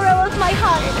be the hero of my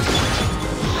heart.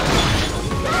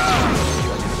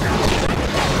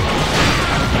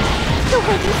 The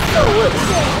way you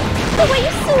swooped in, the way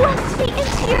you swept me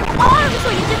into your arms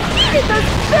when you defeated those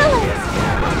villains,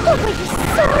 the way you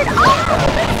soared off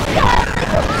into the sky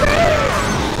like a bird.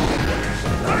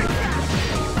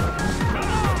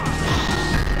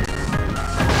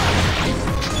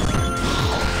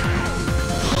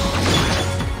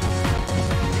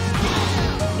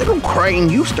 Little Crane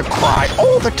used to cry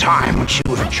all the time when she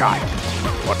was a child,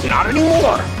 but not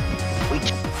anymore.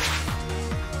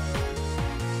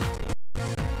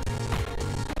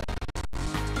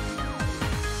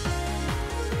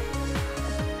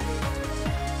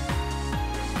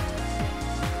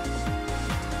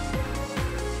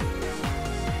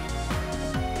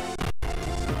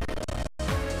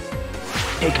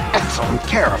 Take excellent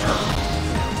care of her.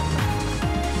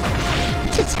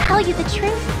 To tell you the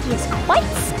truth, he is quite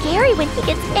scary when he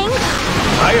gets angry.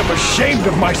 I am ashamed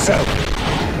of myself.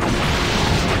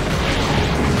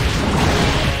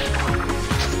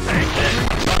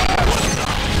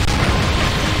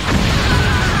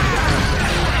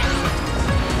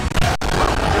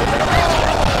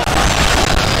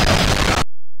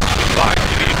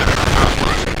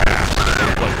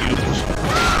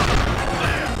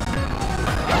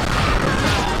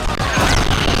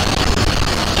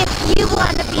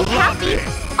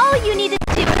 All you need to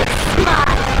do is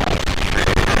smile.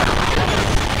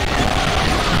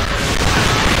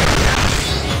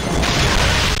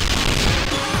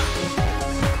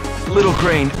 Little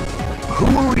Crane, who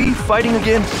are we fighting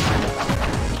again?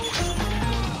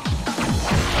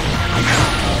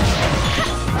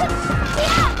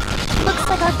 Looks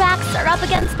like our backs are up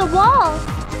against the wall.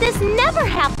 This never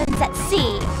happens at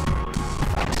sea.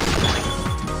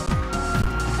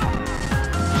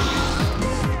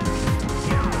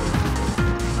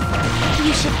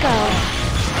 You should go.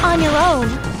 On your own.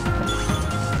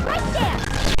 Right there!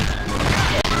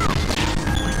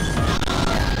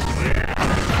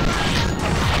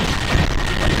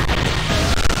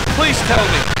 Please tell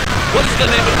me, what is the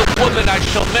name of the woman I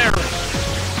shall marry?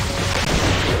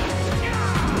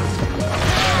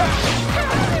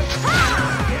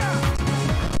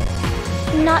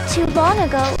 Not too long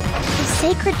ago, the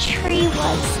sacred tree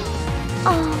was...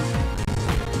 Oh...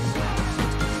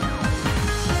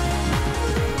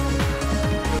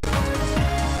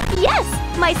 Yes!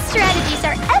 My strategies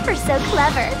are ever so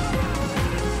clever!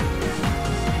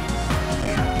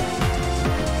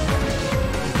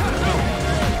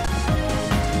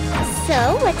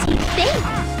 So, what do you think?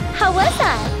 How was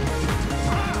I?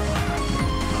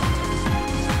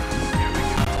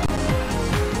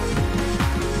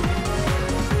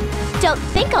 Don't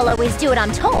think I'll always do what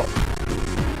I'm told.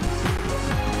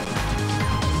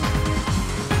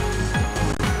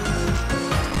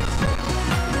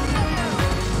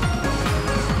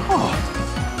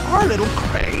 Our little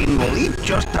Crane will eat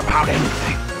just about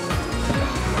anything.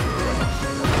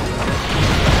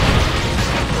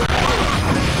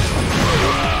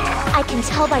 I can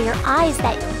tell by your eyes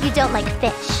that you don't like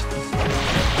fish.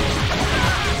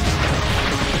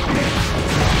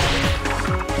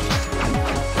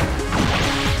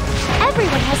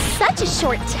 Everyone has such a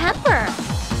short temper.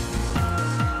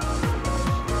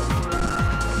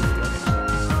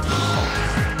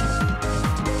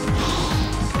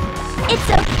 It's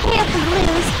okay if we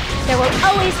lose. There will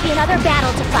always be another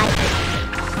battle to fight.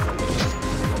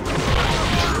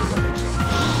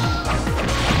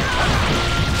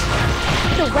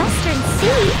 The Western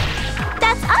Sea?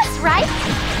 That's us, right?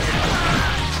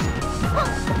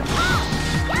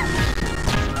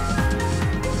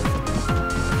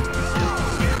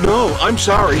 No, I'm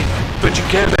sorry, but you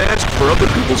can't ask for other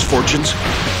people's fortunes.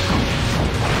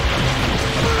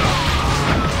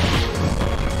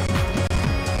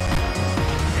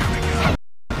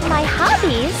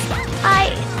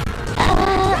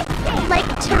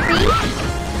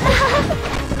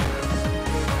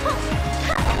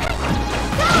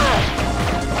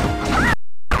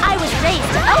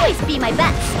 to be my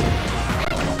best.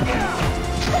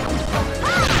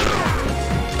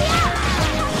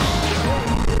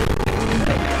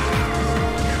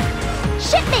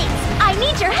 Shipmates, I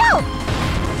need your help!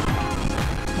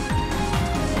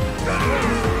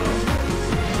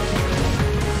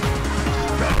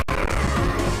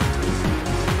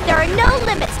 There are no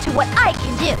limits to what I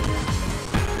can do.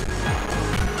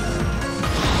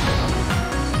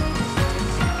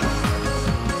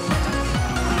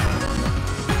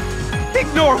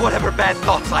 Ignore whatever bad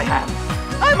thoughts I have.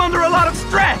 I'm under a lot of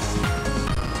stress.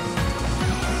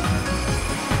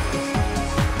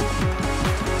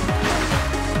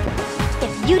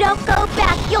 If you don't go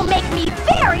back, you'll make me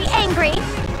very angry.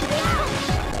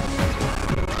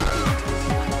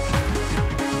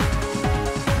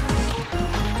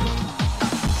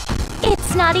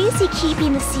 It's not easy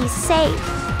keeping the seas safe.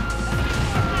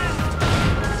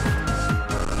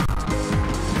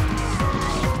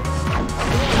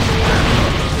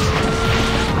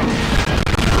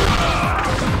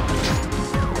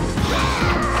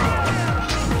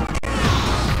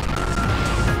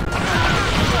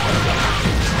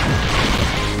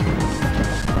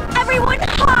 Everyone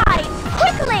hide!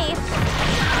 Quickly!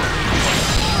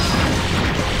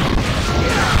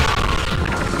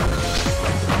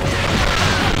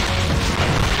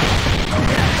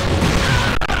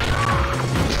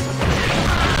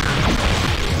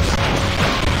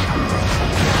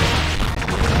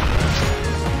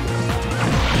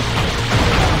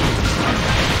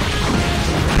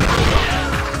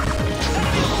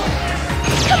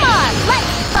 Come on,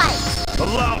 let's fight!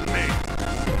 Allow me!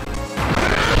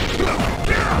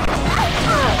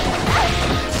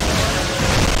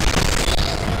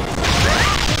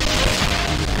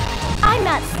 I'm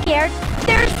not scared.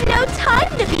 There's no time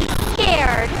to be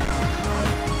scared.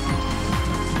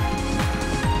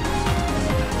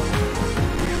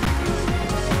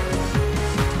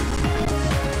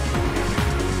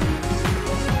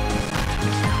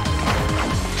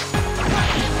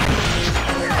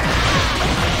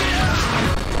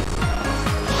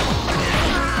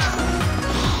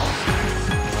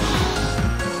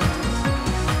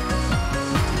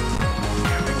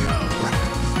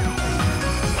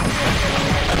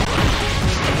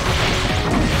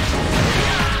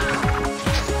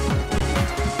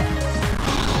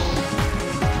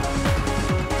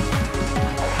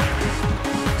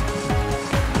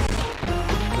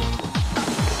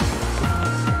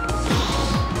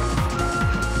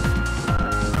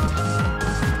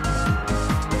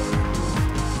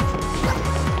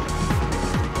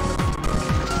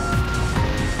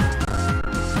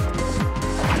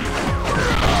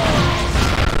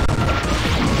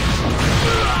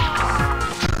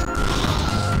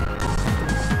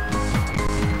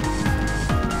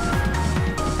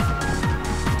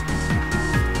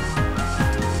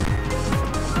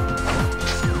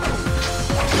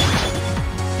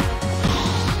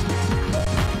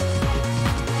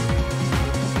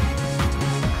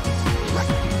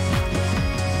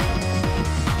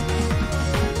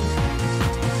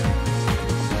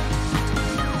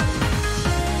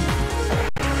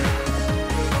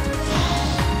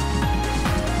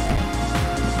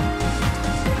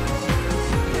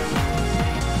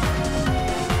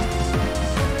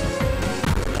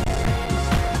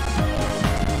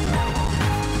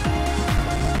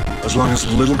 As long as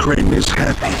Little Crane is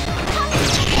happy,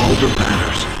 that's all that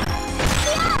matters.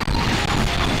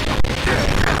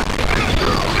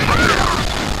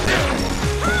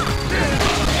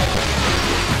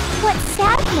 What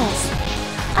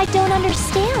sadness? I don't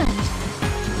understand.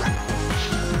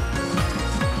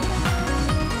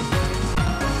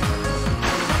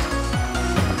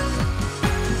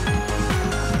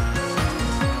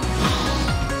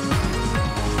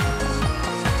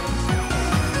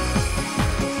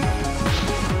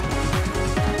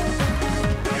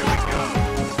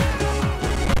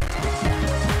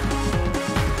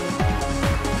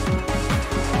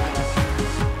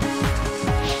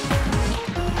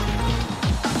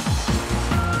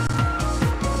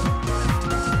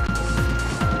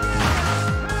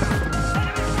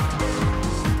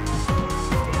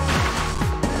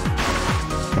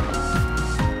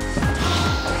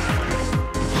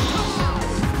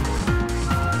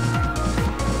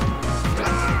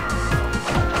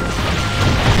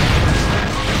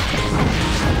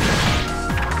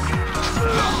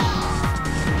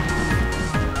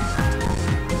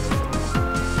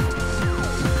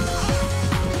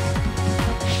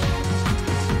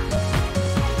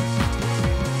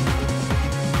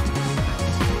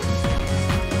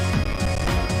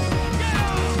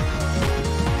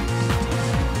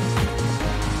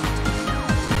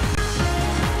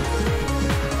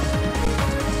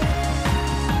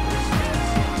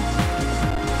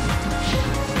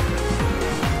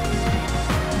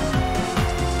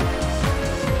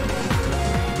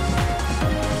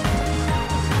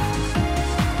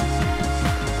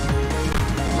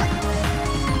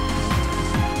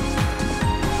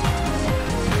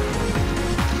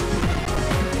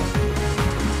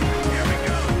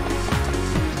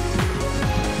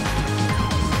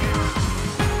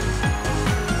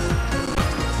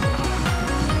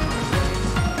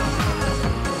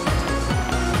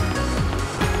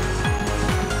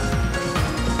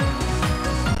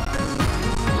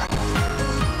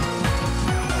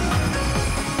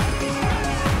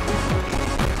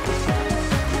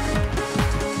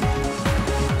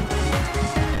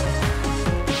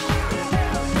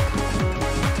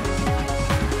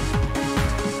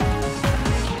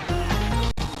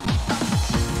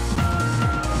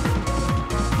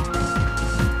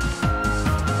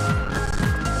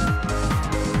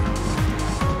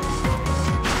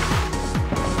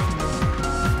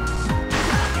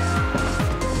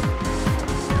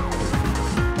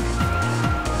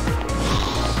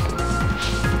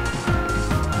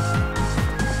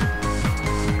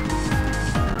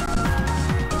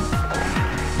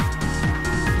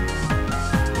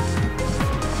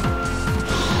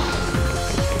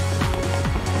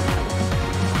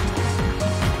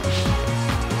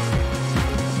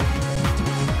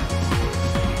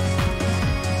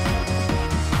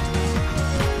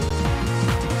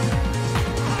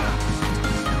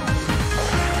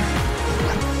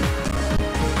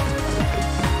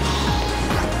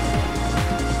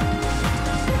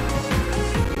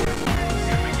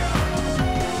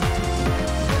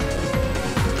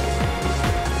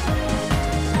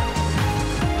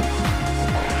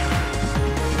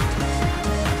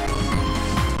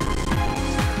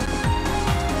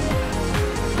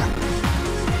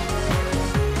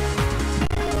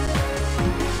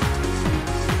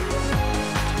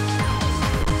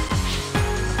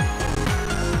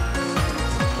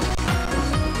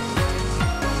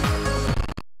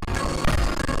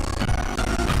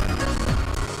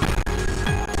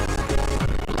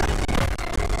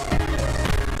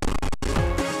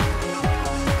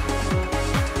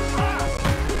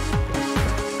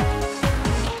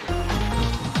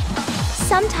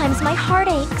 sometimes my heart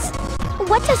aches.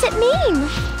 What does it mean?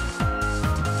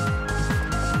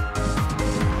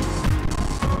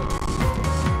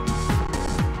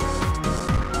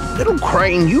 Little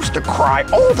Crane used to cry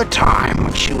all the time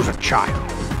when she was a child,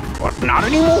 but not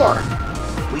anymore.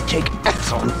 We take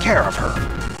excellent care of her.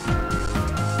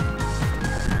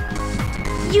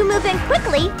 You move in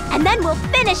quickly, and then we'll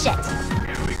finish it.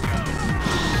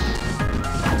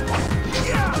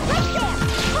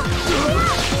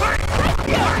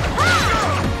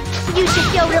 You should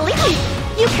feel relieved.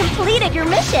 You completed your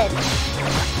mission.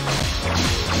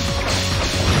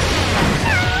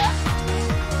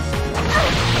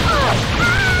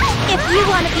 If you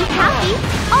want to be happy,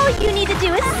 all you need to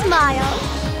do is smile.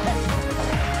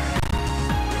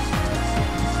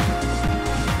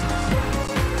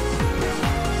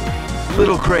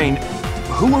 Little Crane,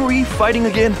 who are we fighting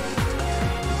again?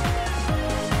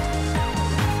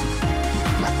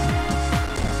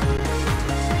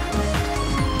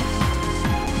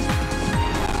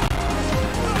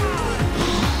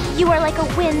 You are like a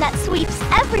wind that sweeps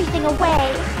everything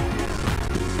away.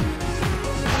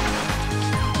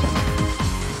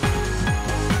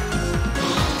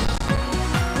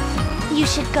 You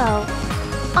should go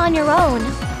on your own.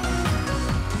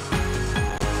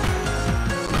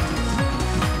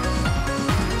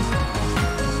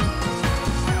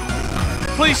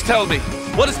 Please tell me,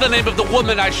 what is the name of the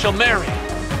woman I shall marry?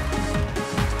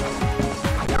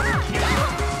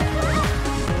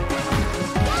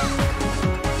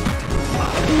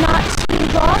 Not too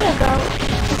long ago,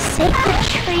 the sacred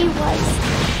tree was...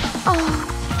 Oh.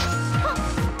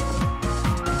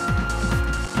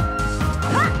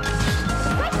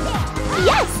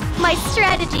 Yes! My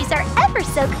strategies are ever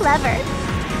so clever.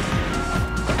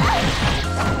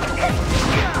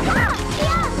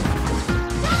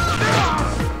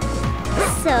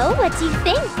 So, what do you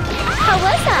think? How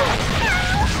was I?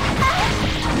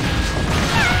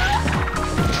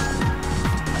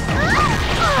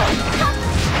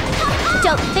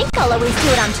 Don't think I'll always do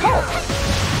it on told.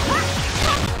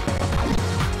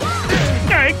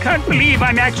 I can't believe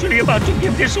I'm actually about to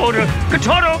give this order.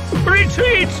 Kotaro,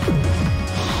 retreat!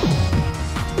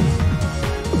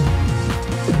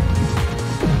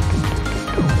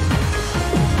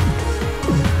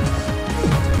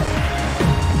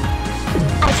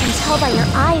 I can tell by your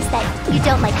eyes that you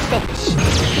don't like fish.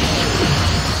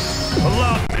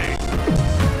 Allow me.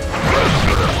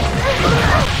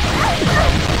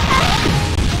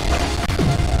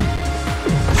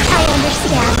 I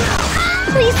understand.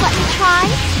 Please let me try.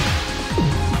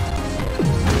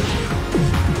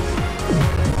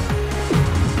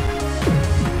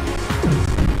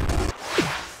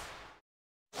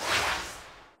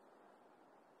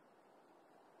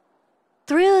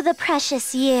 Through the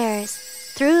precious years,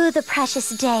 through the precious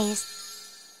days,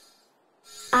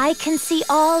 I can see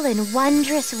all in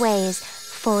wondrous ways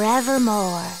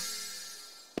forevermore.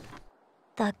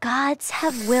 The gods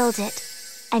have willed it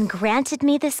and granted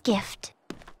me this gift.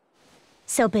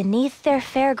 So beneath their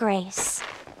fair grace,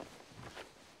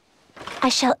 I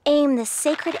shall aim this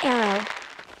sacred arrow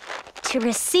to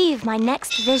receive my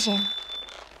next vision.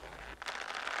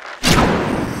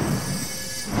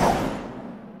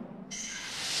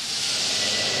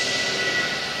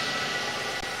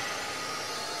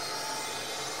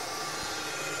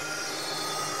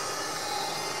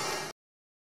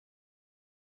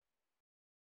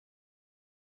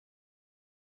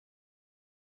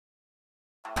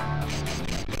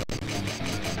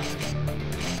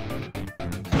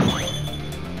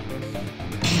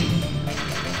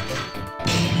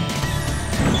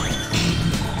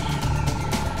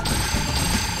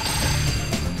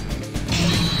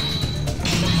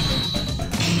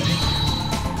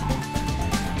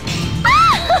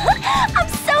 I'm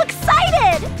so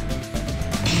excited!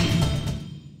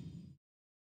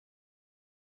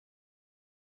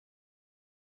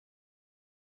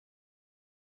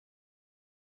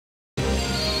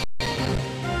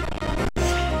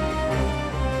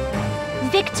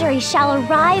 Victory shall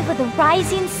arrive with the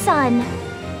rising sun.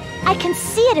 I can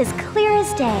see it as clear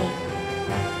as day.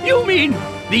 You mean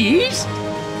the East?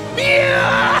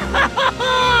 Yeah!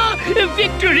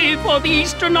 Victory for the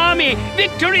Eastern Army!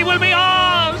 Victory will be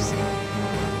ours!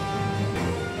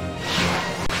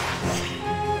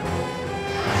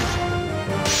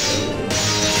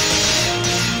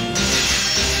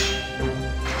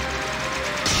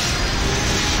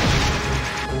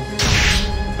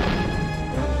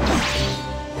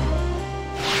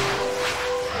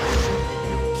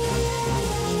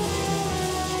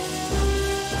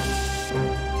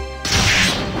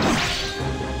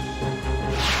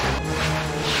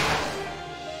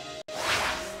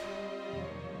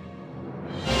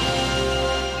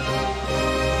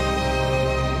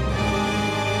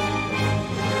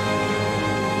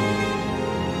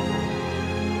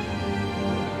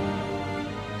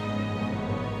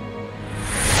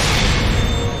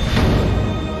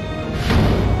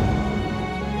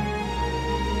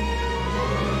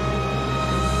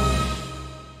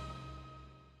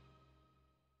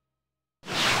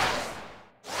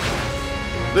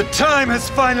 The time has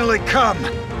finally come!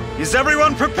 Is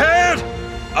everyone prepared?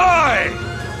 Aye!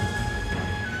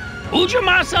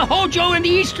 Ujimasa, Hojo, and the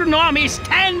Eastern Army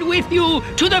stand with you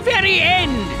to the very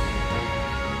end!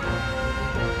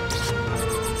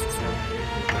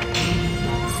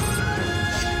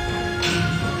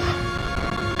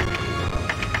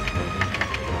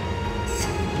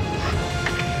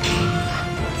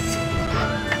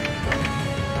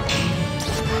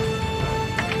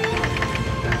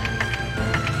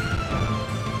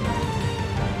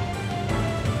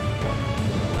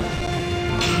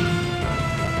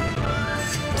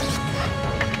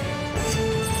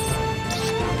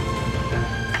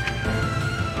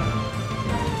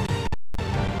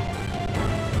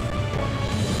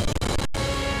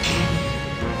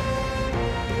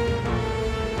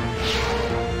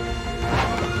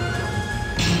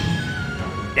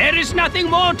 There is nothing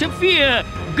more to fear.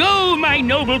 Go, my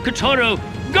noble Kotaro.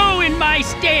 Go in my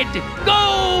stead.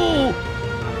 Go!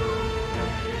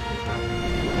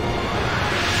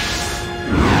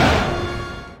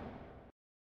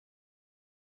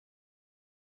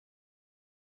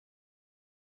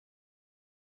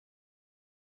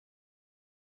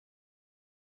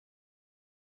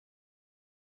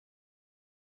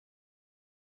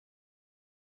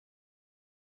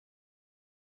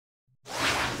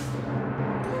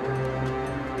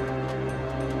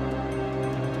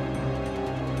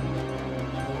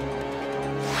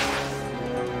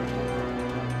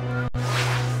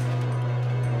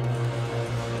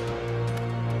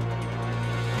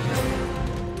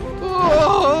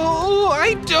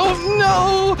 I don't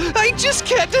know! I just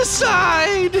can't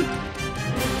decide!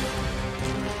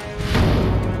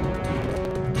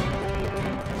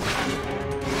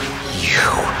 You!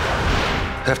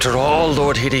 After all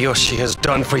Lord Hideyoshi has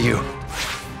done for you.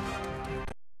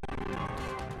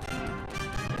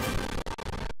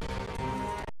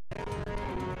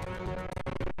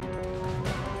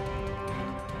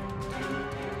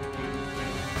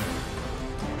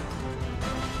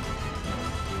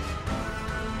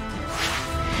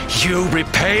 You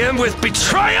repay him with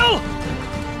betrayal?!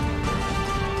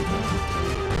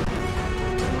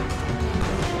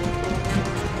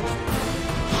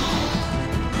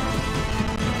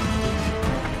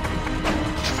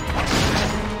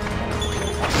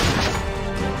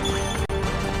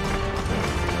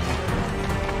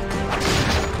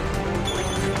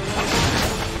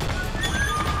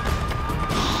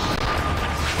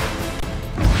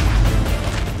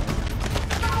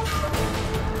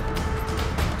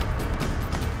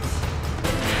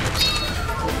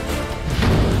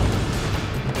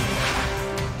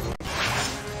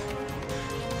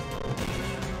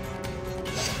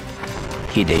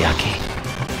 Hideaki,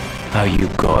 are you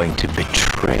going to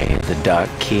betray the Dark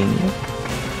King?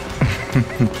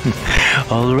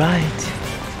 All right,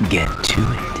 get to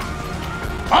it.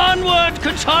 Onward,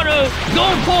 Kotaro!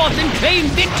 Go forth and claim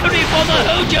victory for the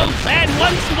Hojo clan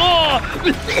once more!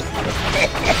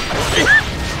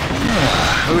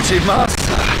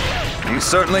 Ujimasa, you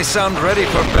certainly sound ready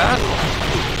for battle.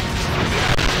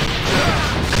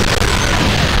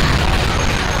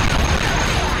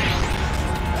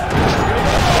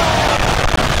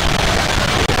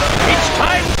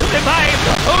 Revive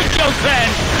the Hojo clan!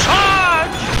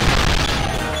 Charge!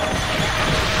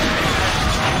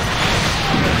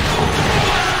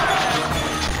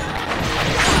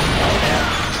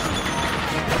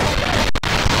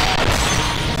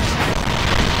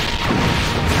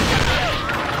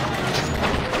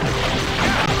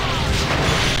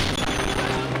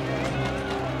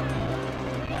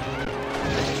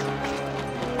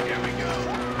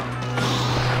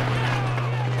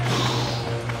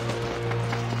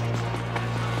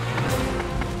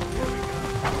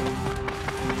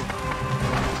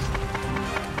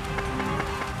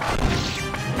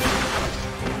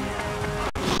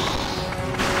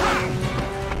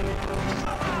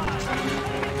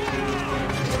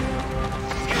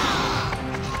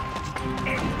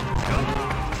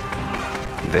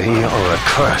 They are a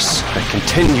curse that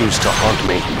continues to haunt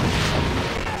me.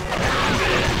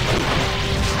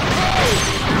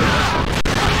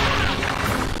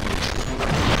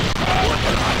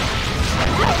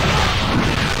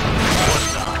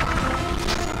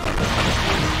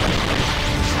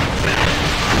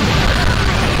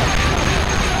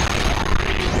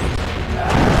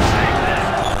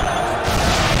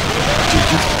 Do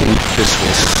you think this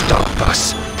will stop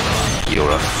us?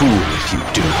 You're a fool if you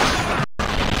do.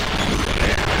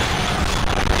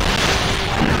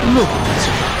 Look,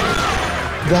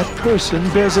 that person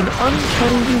bears an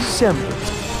uncanny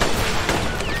resemblance.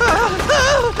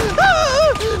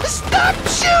 Stop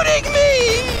shooting me!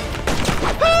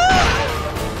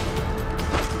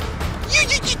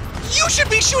 should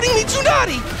be shooting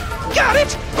Mitsunari! Got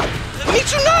it!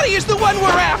 Mitsunari is the one we're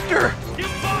after!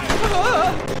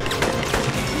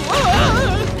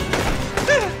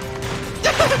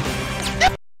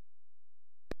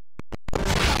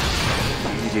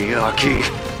 Hideaki!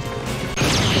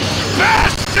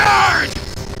 Bastard!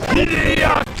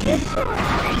 Hideaki!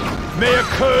 May a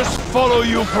curse follow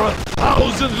you for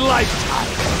 1,000 lifetimes!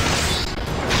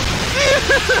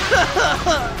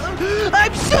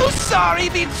 I'm so sorry,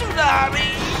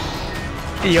 Mitsunari!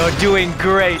 You're doing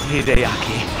great,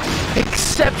 Hideaki.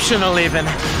 Exceptional, even.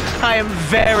 I am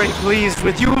very pleased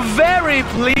with you. Very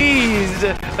pleased!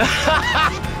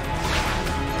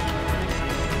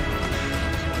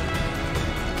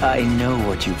 I know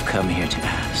what you've come here to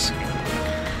ask.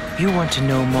 You want to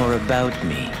know more about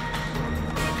me.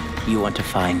 You want to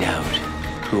find out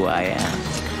who I am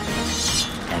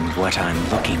and what I'm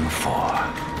looking for.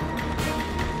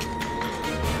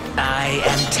 I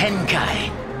am Tenkai,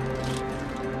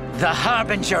 the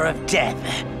Harbinger of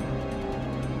Death.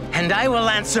 And I will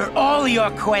answer all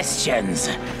your questions.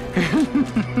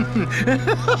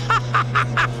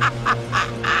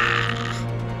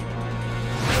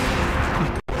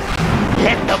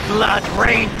 Let the blood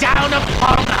rain down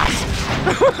upon us!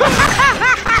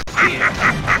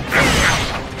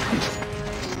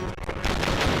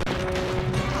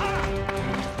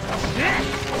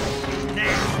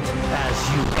 As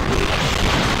you wish.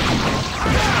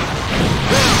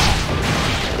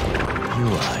 You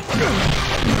are...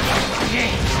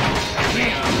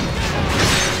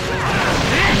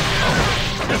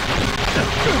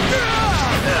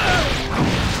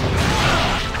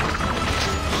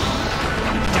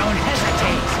 Don't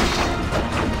hesitate.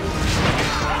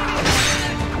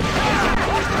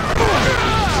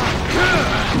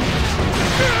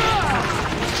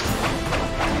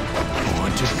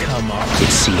 Want to come on?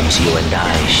 It seems you and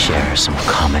I share some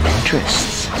common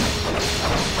interests.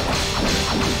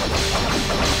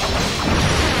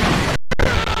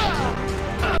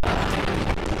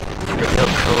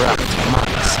 Though corrupt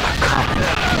monks are common,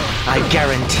 I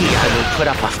guarantee I will put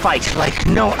up a fight like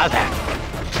no other.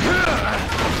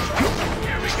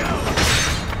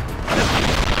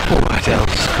 What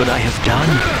else could I have done?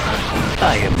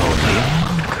 I am only a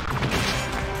monk.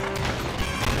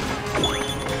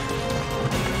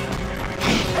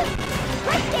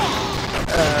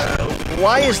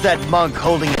 Why is that monk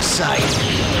holding a sight?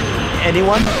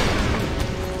 Anyone?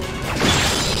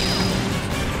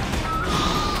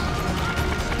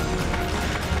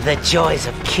 The joys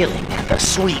of killing and the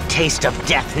sweet taste of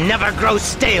death never grow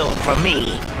stale for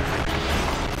me.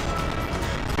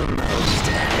 Most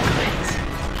adequate.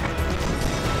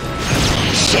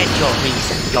 Shed your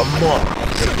reason, your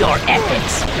morals, your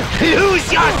ethics.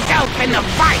 Lose yourself in the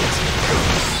fight!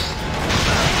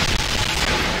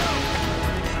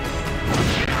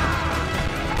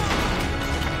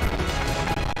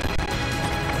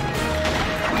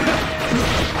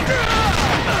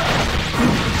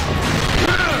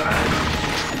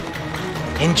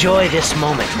 Enjoy this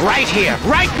moment, right here,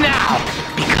 right now,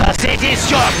 because it is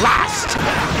your last!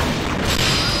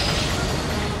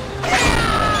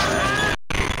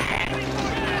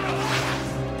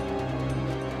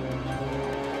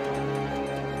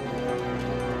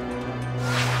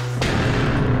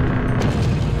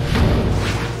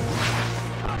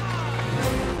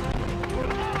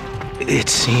 It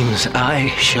seems I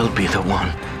shall be the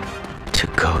one to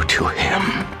go to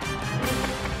him.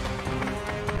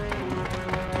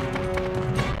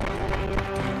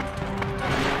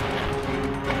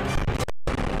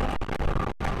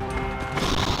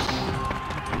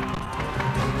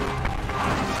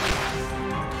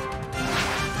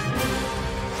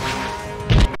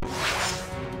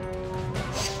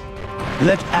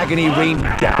 Let agony rain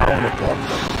down upon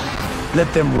them.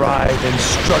 Let them writhe and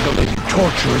struggle in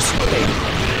torturous pain.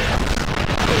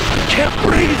 I can't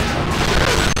breathe!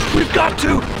 We've got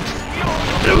to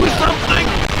do something!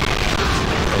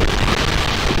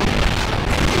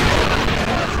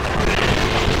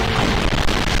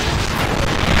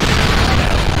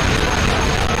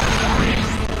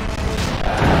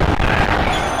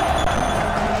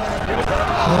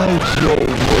 Hide your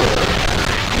word.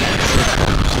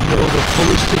 To know the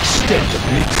fullest extent of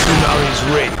Mitsunari's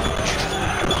rage.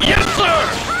 Yes, sir!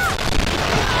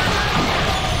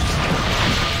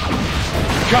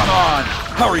 Come on!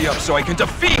 Hurry up so I can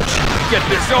defeat you and get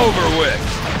this over with!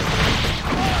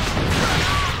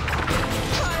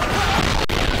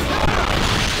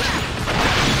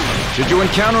 Should you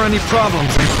encounter any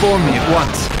problems, inform me at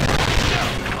once.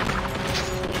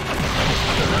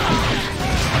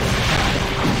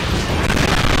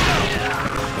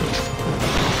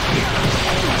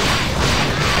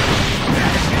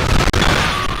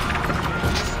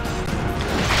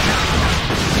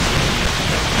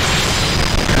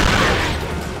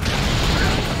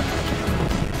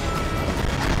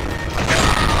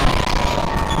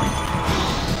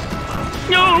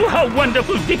 know how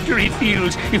wonderful victory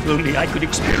feels. If only I could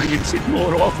experience it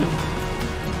more often.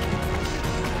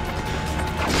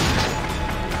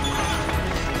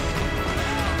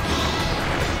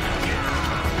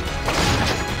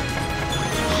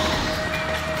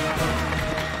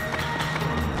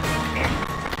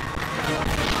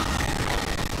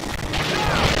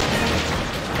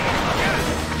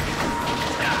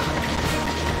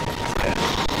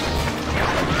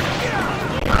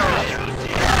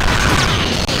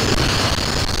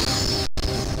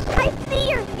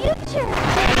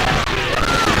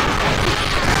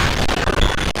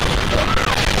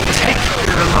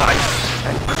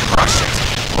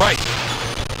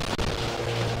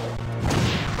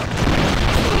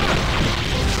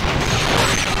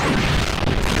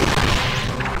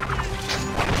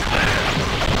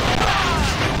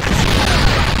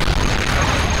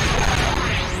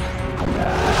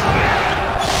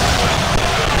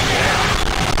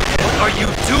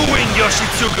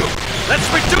 Let's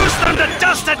reduce them to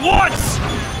dust at once!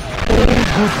 All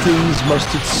good things must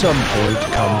at some point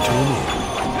come to an end.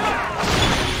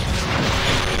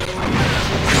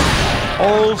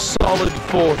 All solid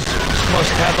forces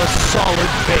must have a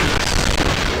solid base.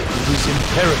 It is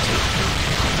imperative.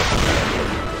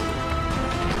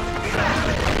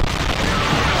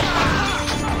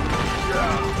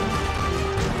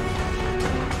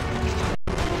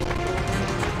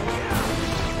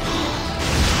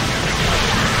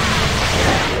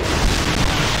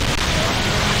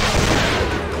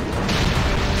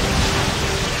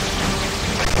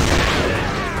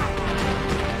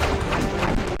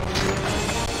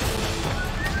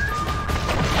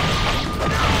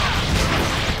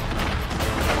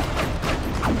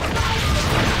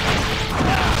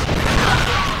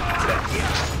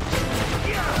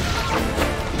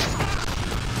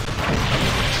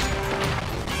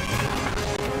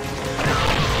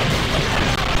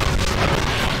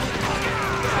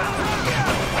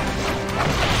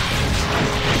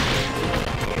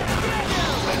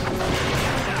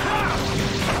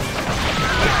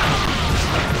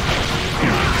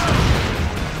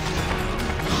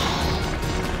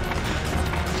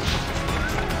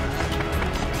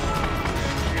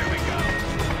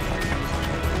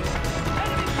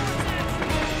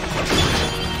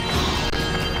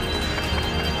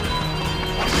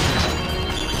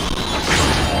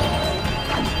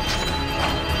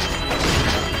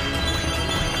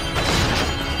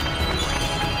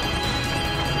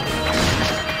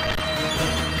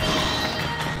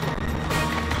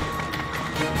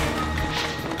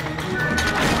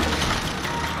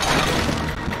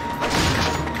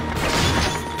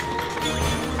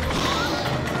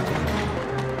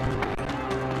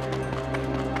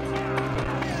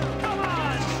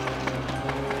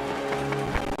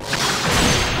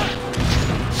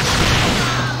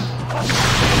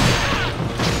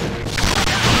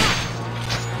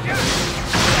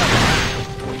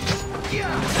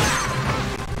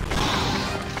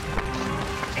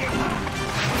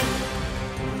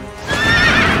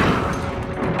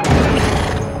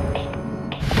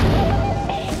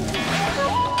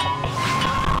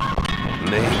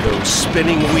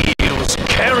 Spinning wheels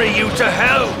carry you to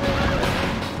hell!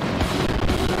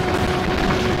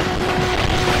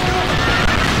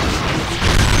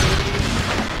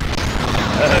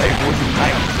 I wouldn't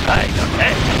mind dying of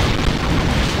that.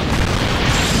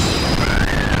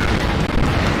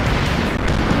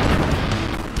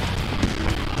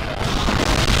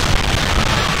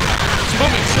 It's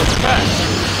moving so fast.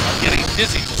 I'm getting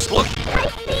dizzy just looking.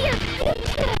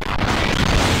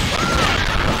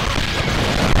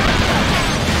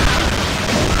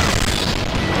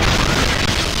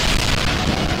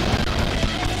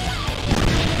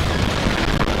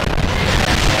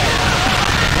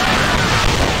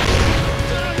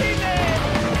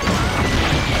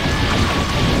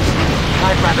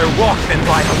 I'd rather walk than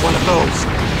ride on one of those.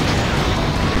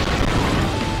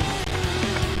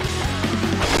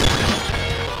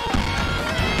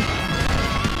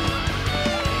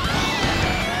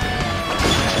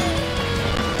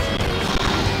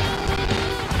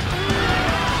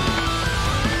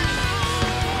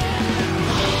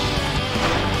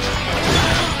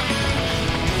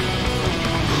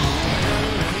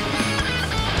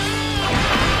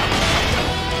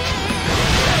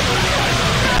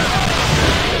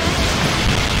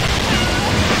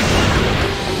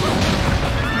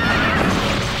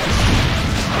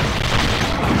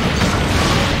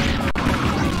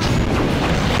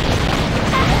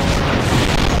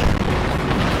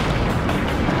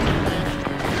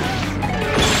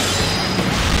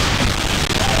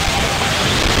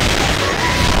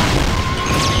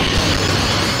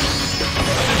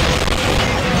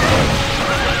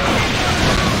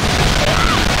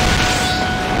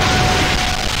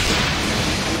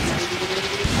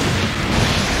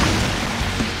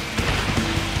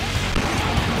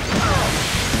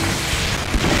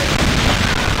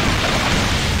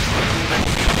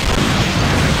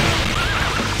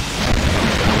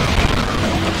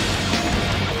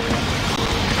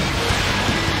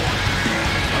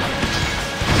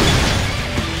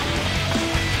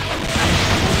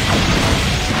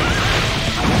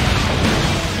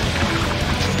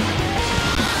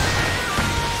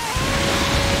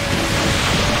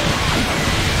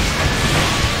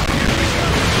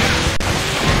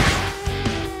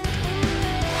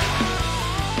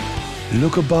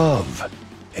 Look above,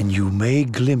 and you may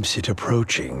glimpse it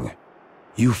approaching.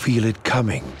 You feel it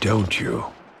coming, don't you?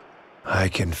 I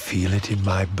can feel it in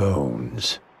my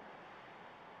bones.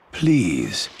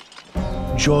 Please,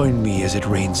 join me as it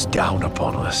rains down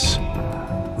upon us.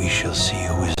 We shall see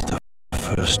who is the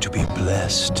first to be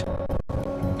blessed,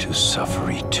 to suffer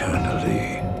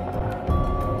eternally.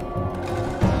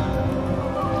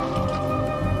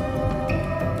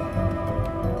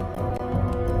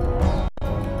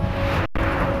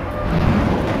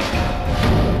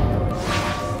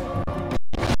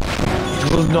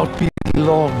 It will not be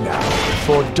long now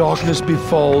before darkness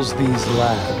befalls these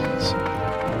lands.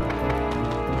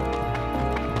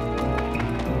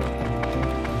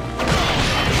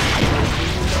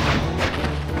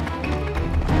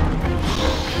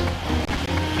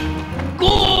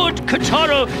 Good,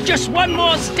 Kotaro! Just one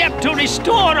more step to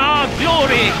restore our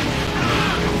glory!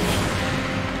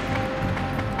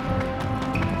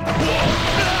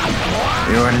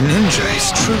 Your ninja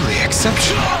is truly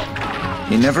exceptional.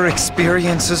 He never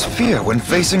experiences fear when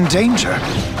facing danger.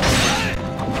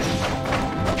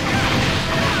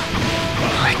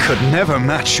 I could never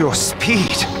match your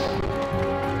speed.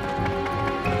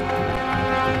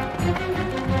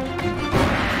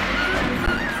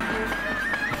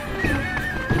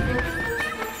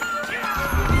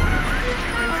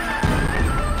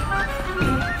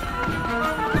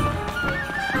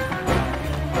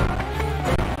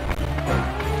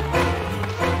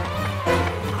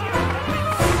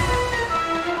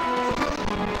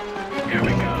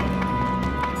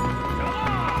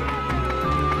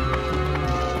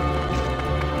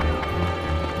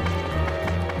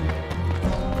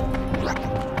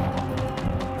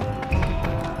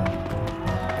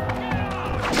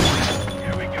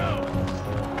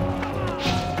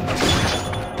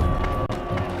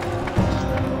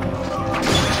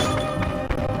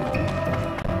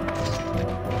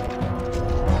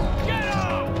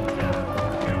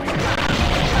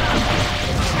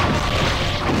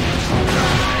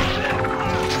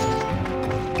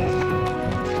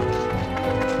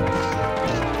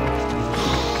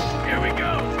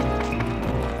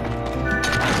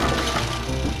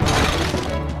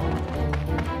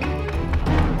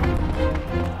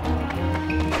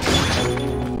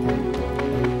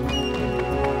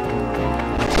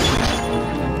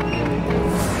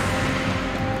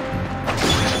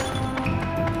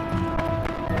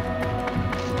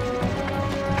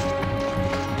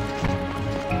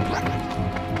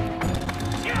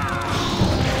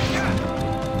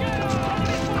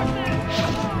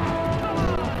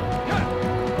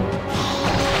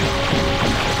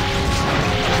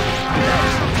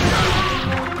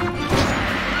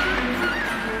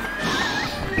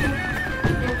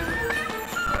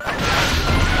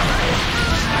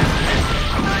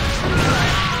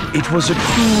 It was a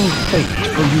cruel fate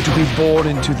for you to be born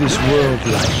into this world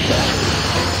like that.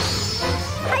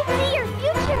 I see your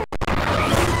future!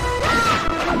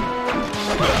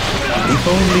 If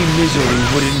only misery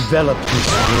would envelop this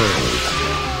world,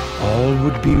 all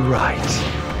would be right.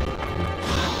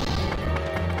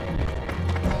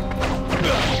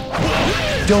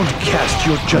 Don't cast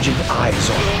your judging eyes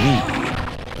on me.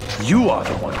 You are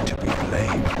the one to be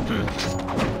blamed.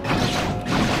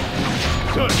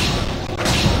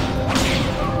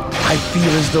 I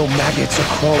feel as though maggots are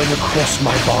crawling across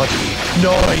my body,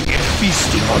 gnawing and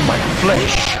feasting on my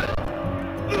flesh.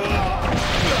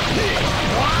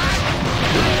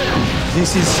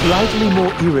 This is slightly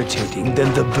more irritating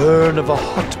than the burn of a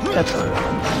hot pepper.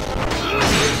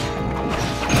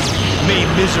 May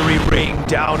misery rain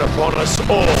down upon us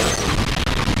all.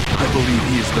 I believe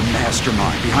he is the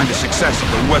mastermind behind the success of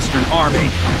the Western Army.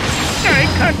 I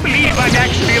can't believe I'm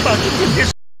actually about to give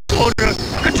this order.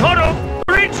 Kotaro,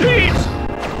 retreat!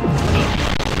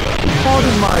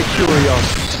 Pardon my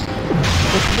curiosity,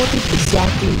 but what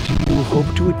exactly do you hope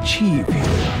to achieve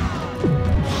here?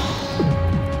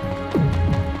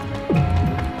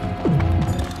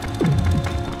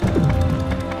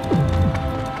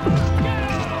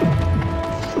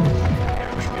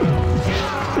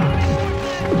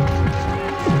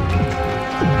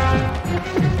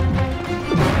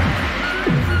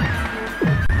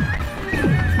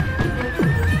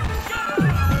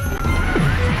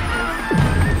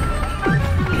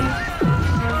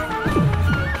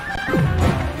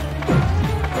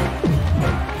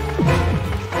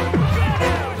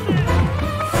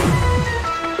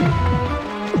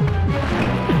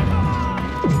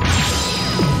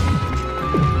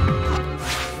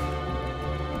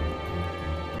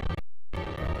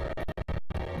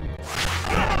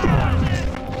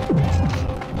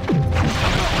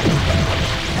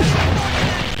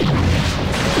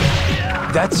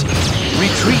 That's it.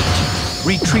 Retreat.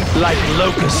 Retreat like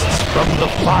locusts from the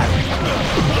fire.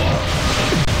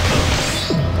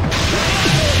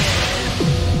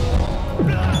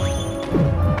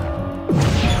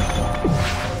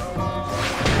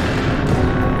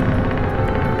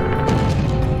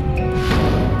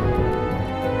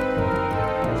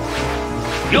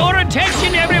 Your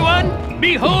attention, everyone!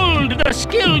 Behold the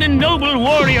skilled and noble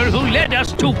warrior who led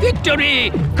us to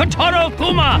victory! Kotaro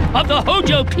Fuma of the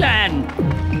Hojo clan!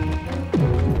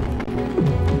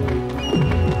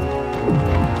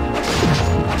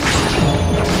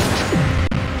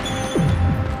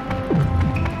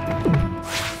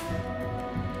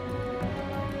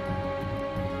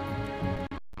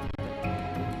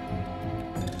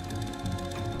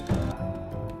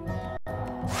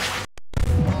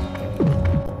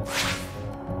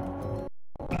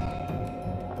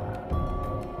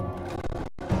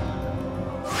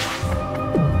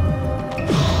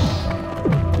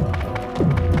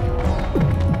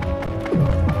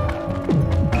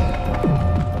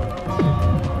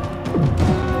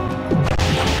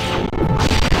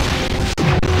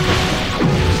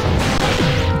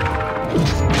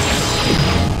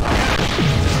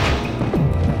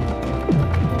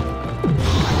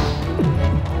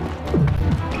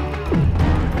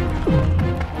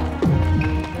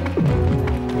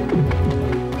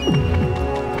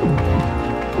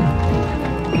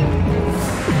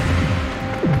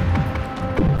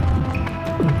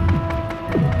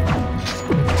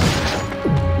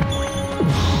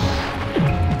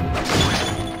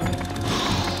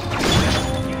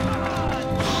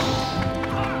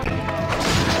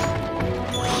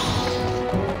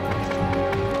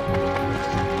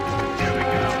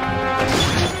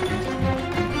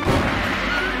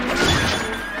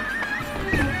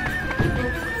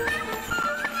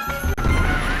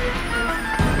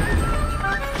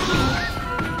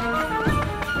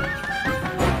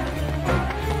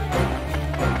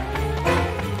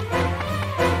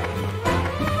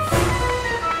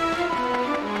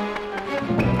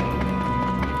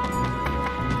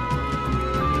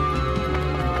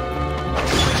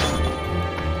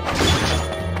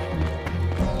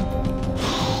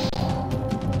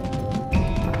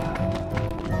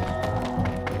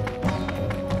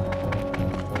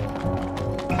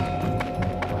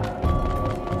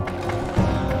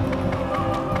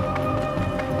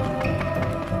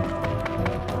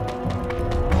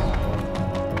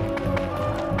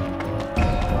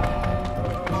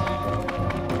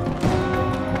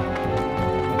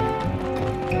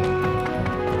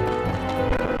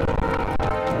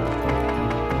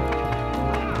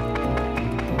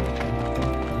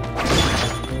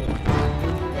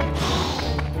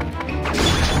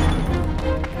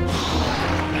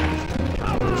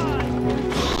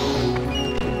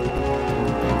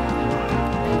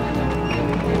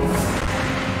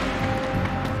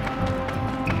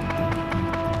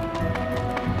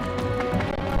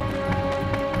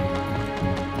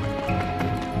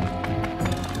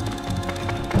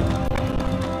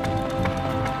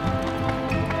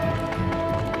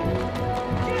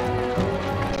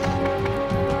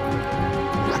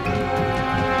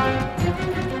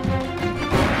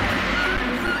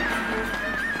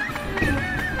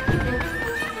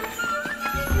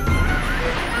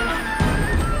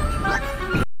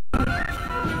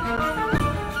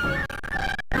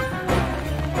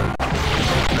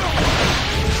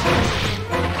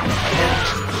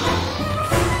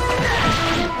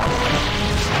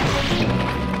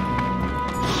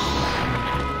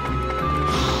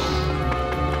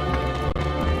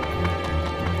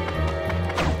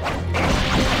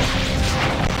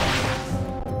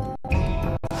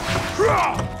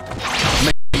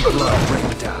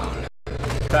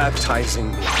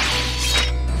 Baptizing me,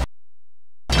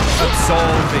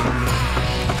 absolving me,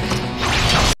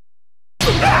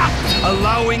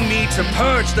 allowing me to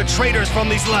purge the traitors from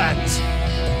these lands.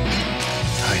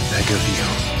 I beg of you,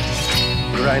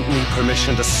 grant me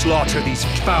permission to slaughter these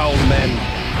foul men.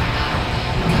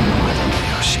 Madame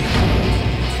Yoshi,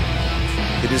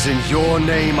 it is in your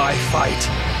name I fight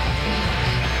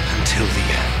until the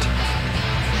end.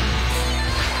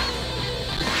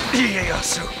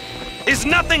 Ieyasu, is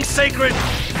nothing sacred?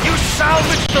 You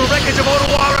salvaged the wreckage of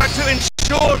Odawara to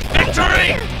ensure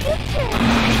victory!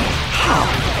 How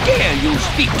dare you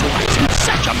speak to us in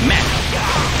such a manner?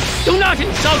 Do not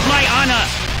insult my honor!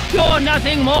 You're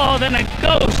nothing more than a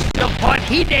ghost of what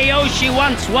Hideyoshi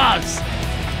once was!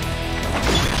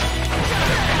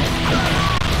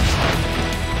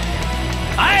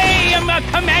 I am a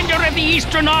commander of the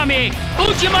Eastern Army,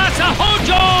 Ujimasa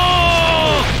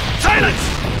Hojo!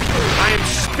 Silence! I am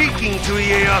speaking to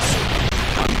Ieyasu.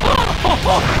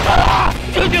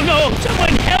 No,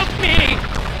 someone help me!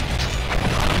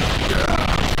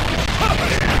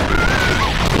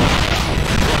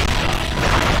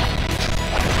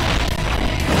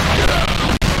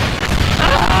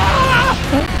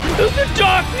 The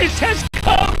darkness has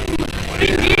come! The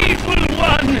evil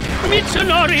one!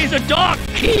 Mitsunari, the Dark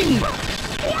King!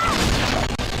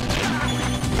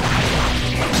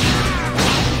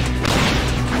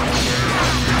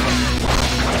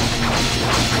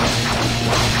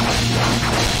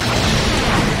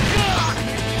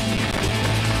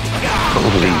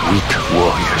 Only weak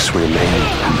warriors remain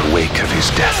in the wake of his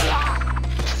death.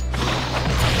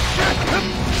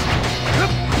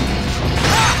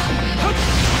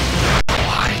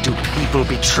 Why do people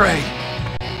betray?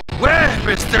 Where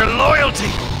is their loyalty?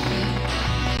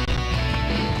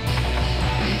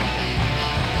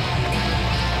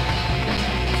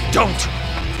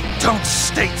 Don't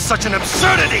state such an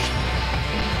absurdity!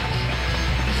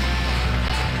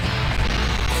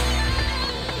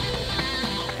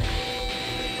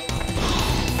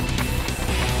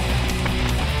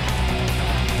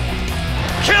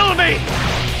 Kill me!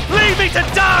 Leave me to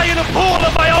die in a pool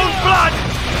of my own blood!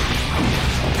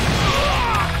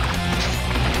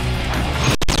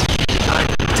 I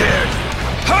dared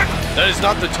hurt! That is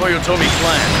not the Toyotomi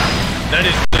clan. That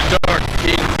is the Dark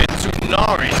King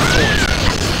Mitsunari's force.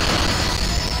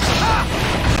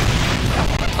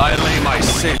 I lay my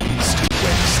sins to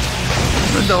waste.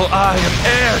 Even though I am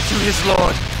heir to his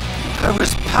lord, I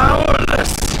was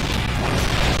powerless!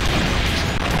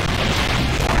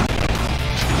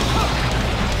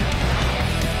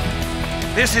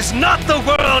 This is not the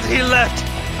world he left!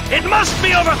 It must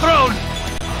be overthrown!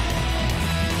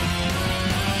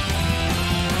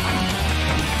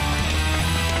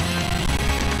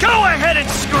 Go ahead and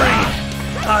scream!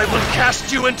 I will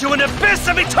cast you into an abyss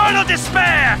of eternal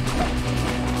despair!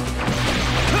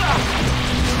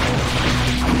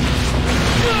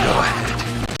 Go ahead.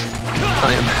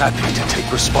 I am happy to take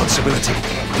responsibility.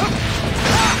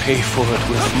 Pay for it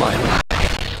with my life.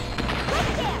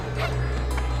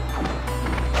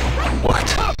 What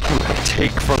would I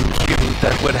take from you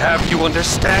that would have you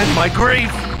understand my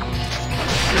grief?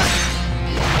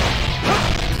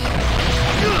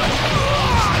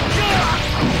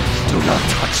 Do not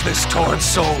touch this torn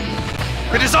soul.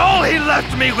 It is all he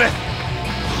left me with.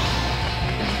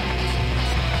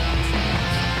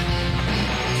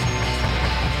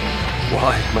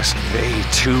 Why must they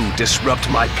too disrupt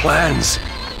my plans?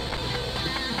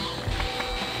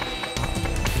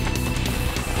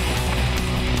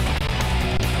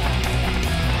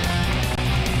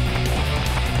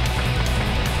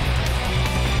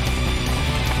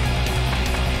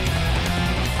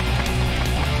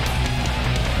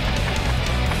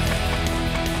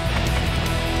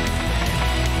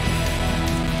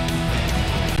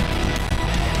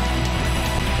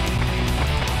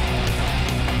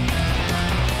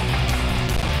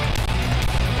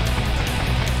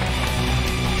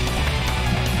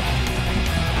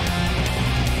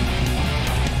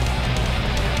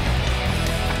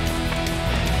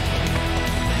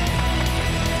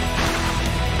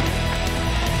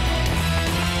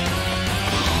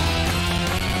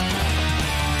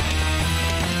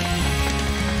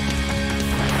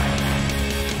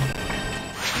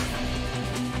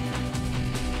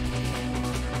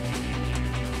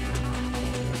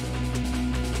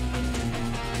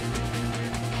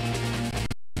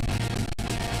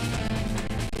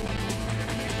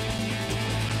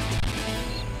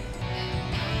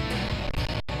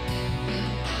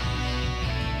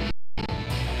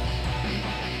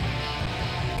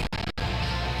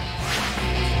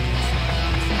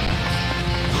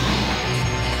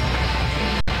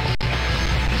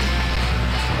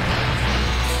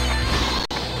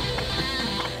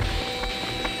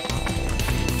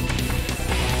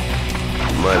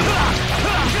 My lord,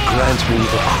 grant me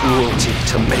the cruelty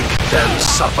to make them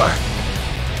suffer.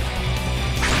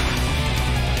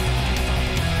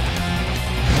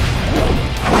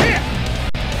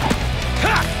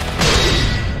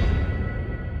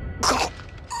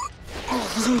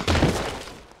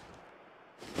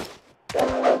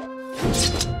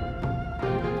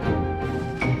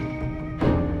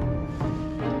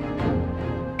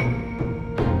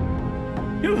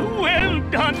 Well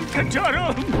done,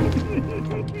 Kotaro!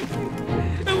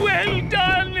 Well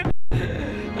done!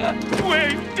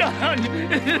 Well done!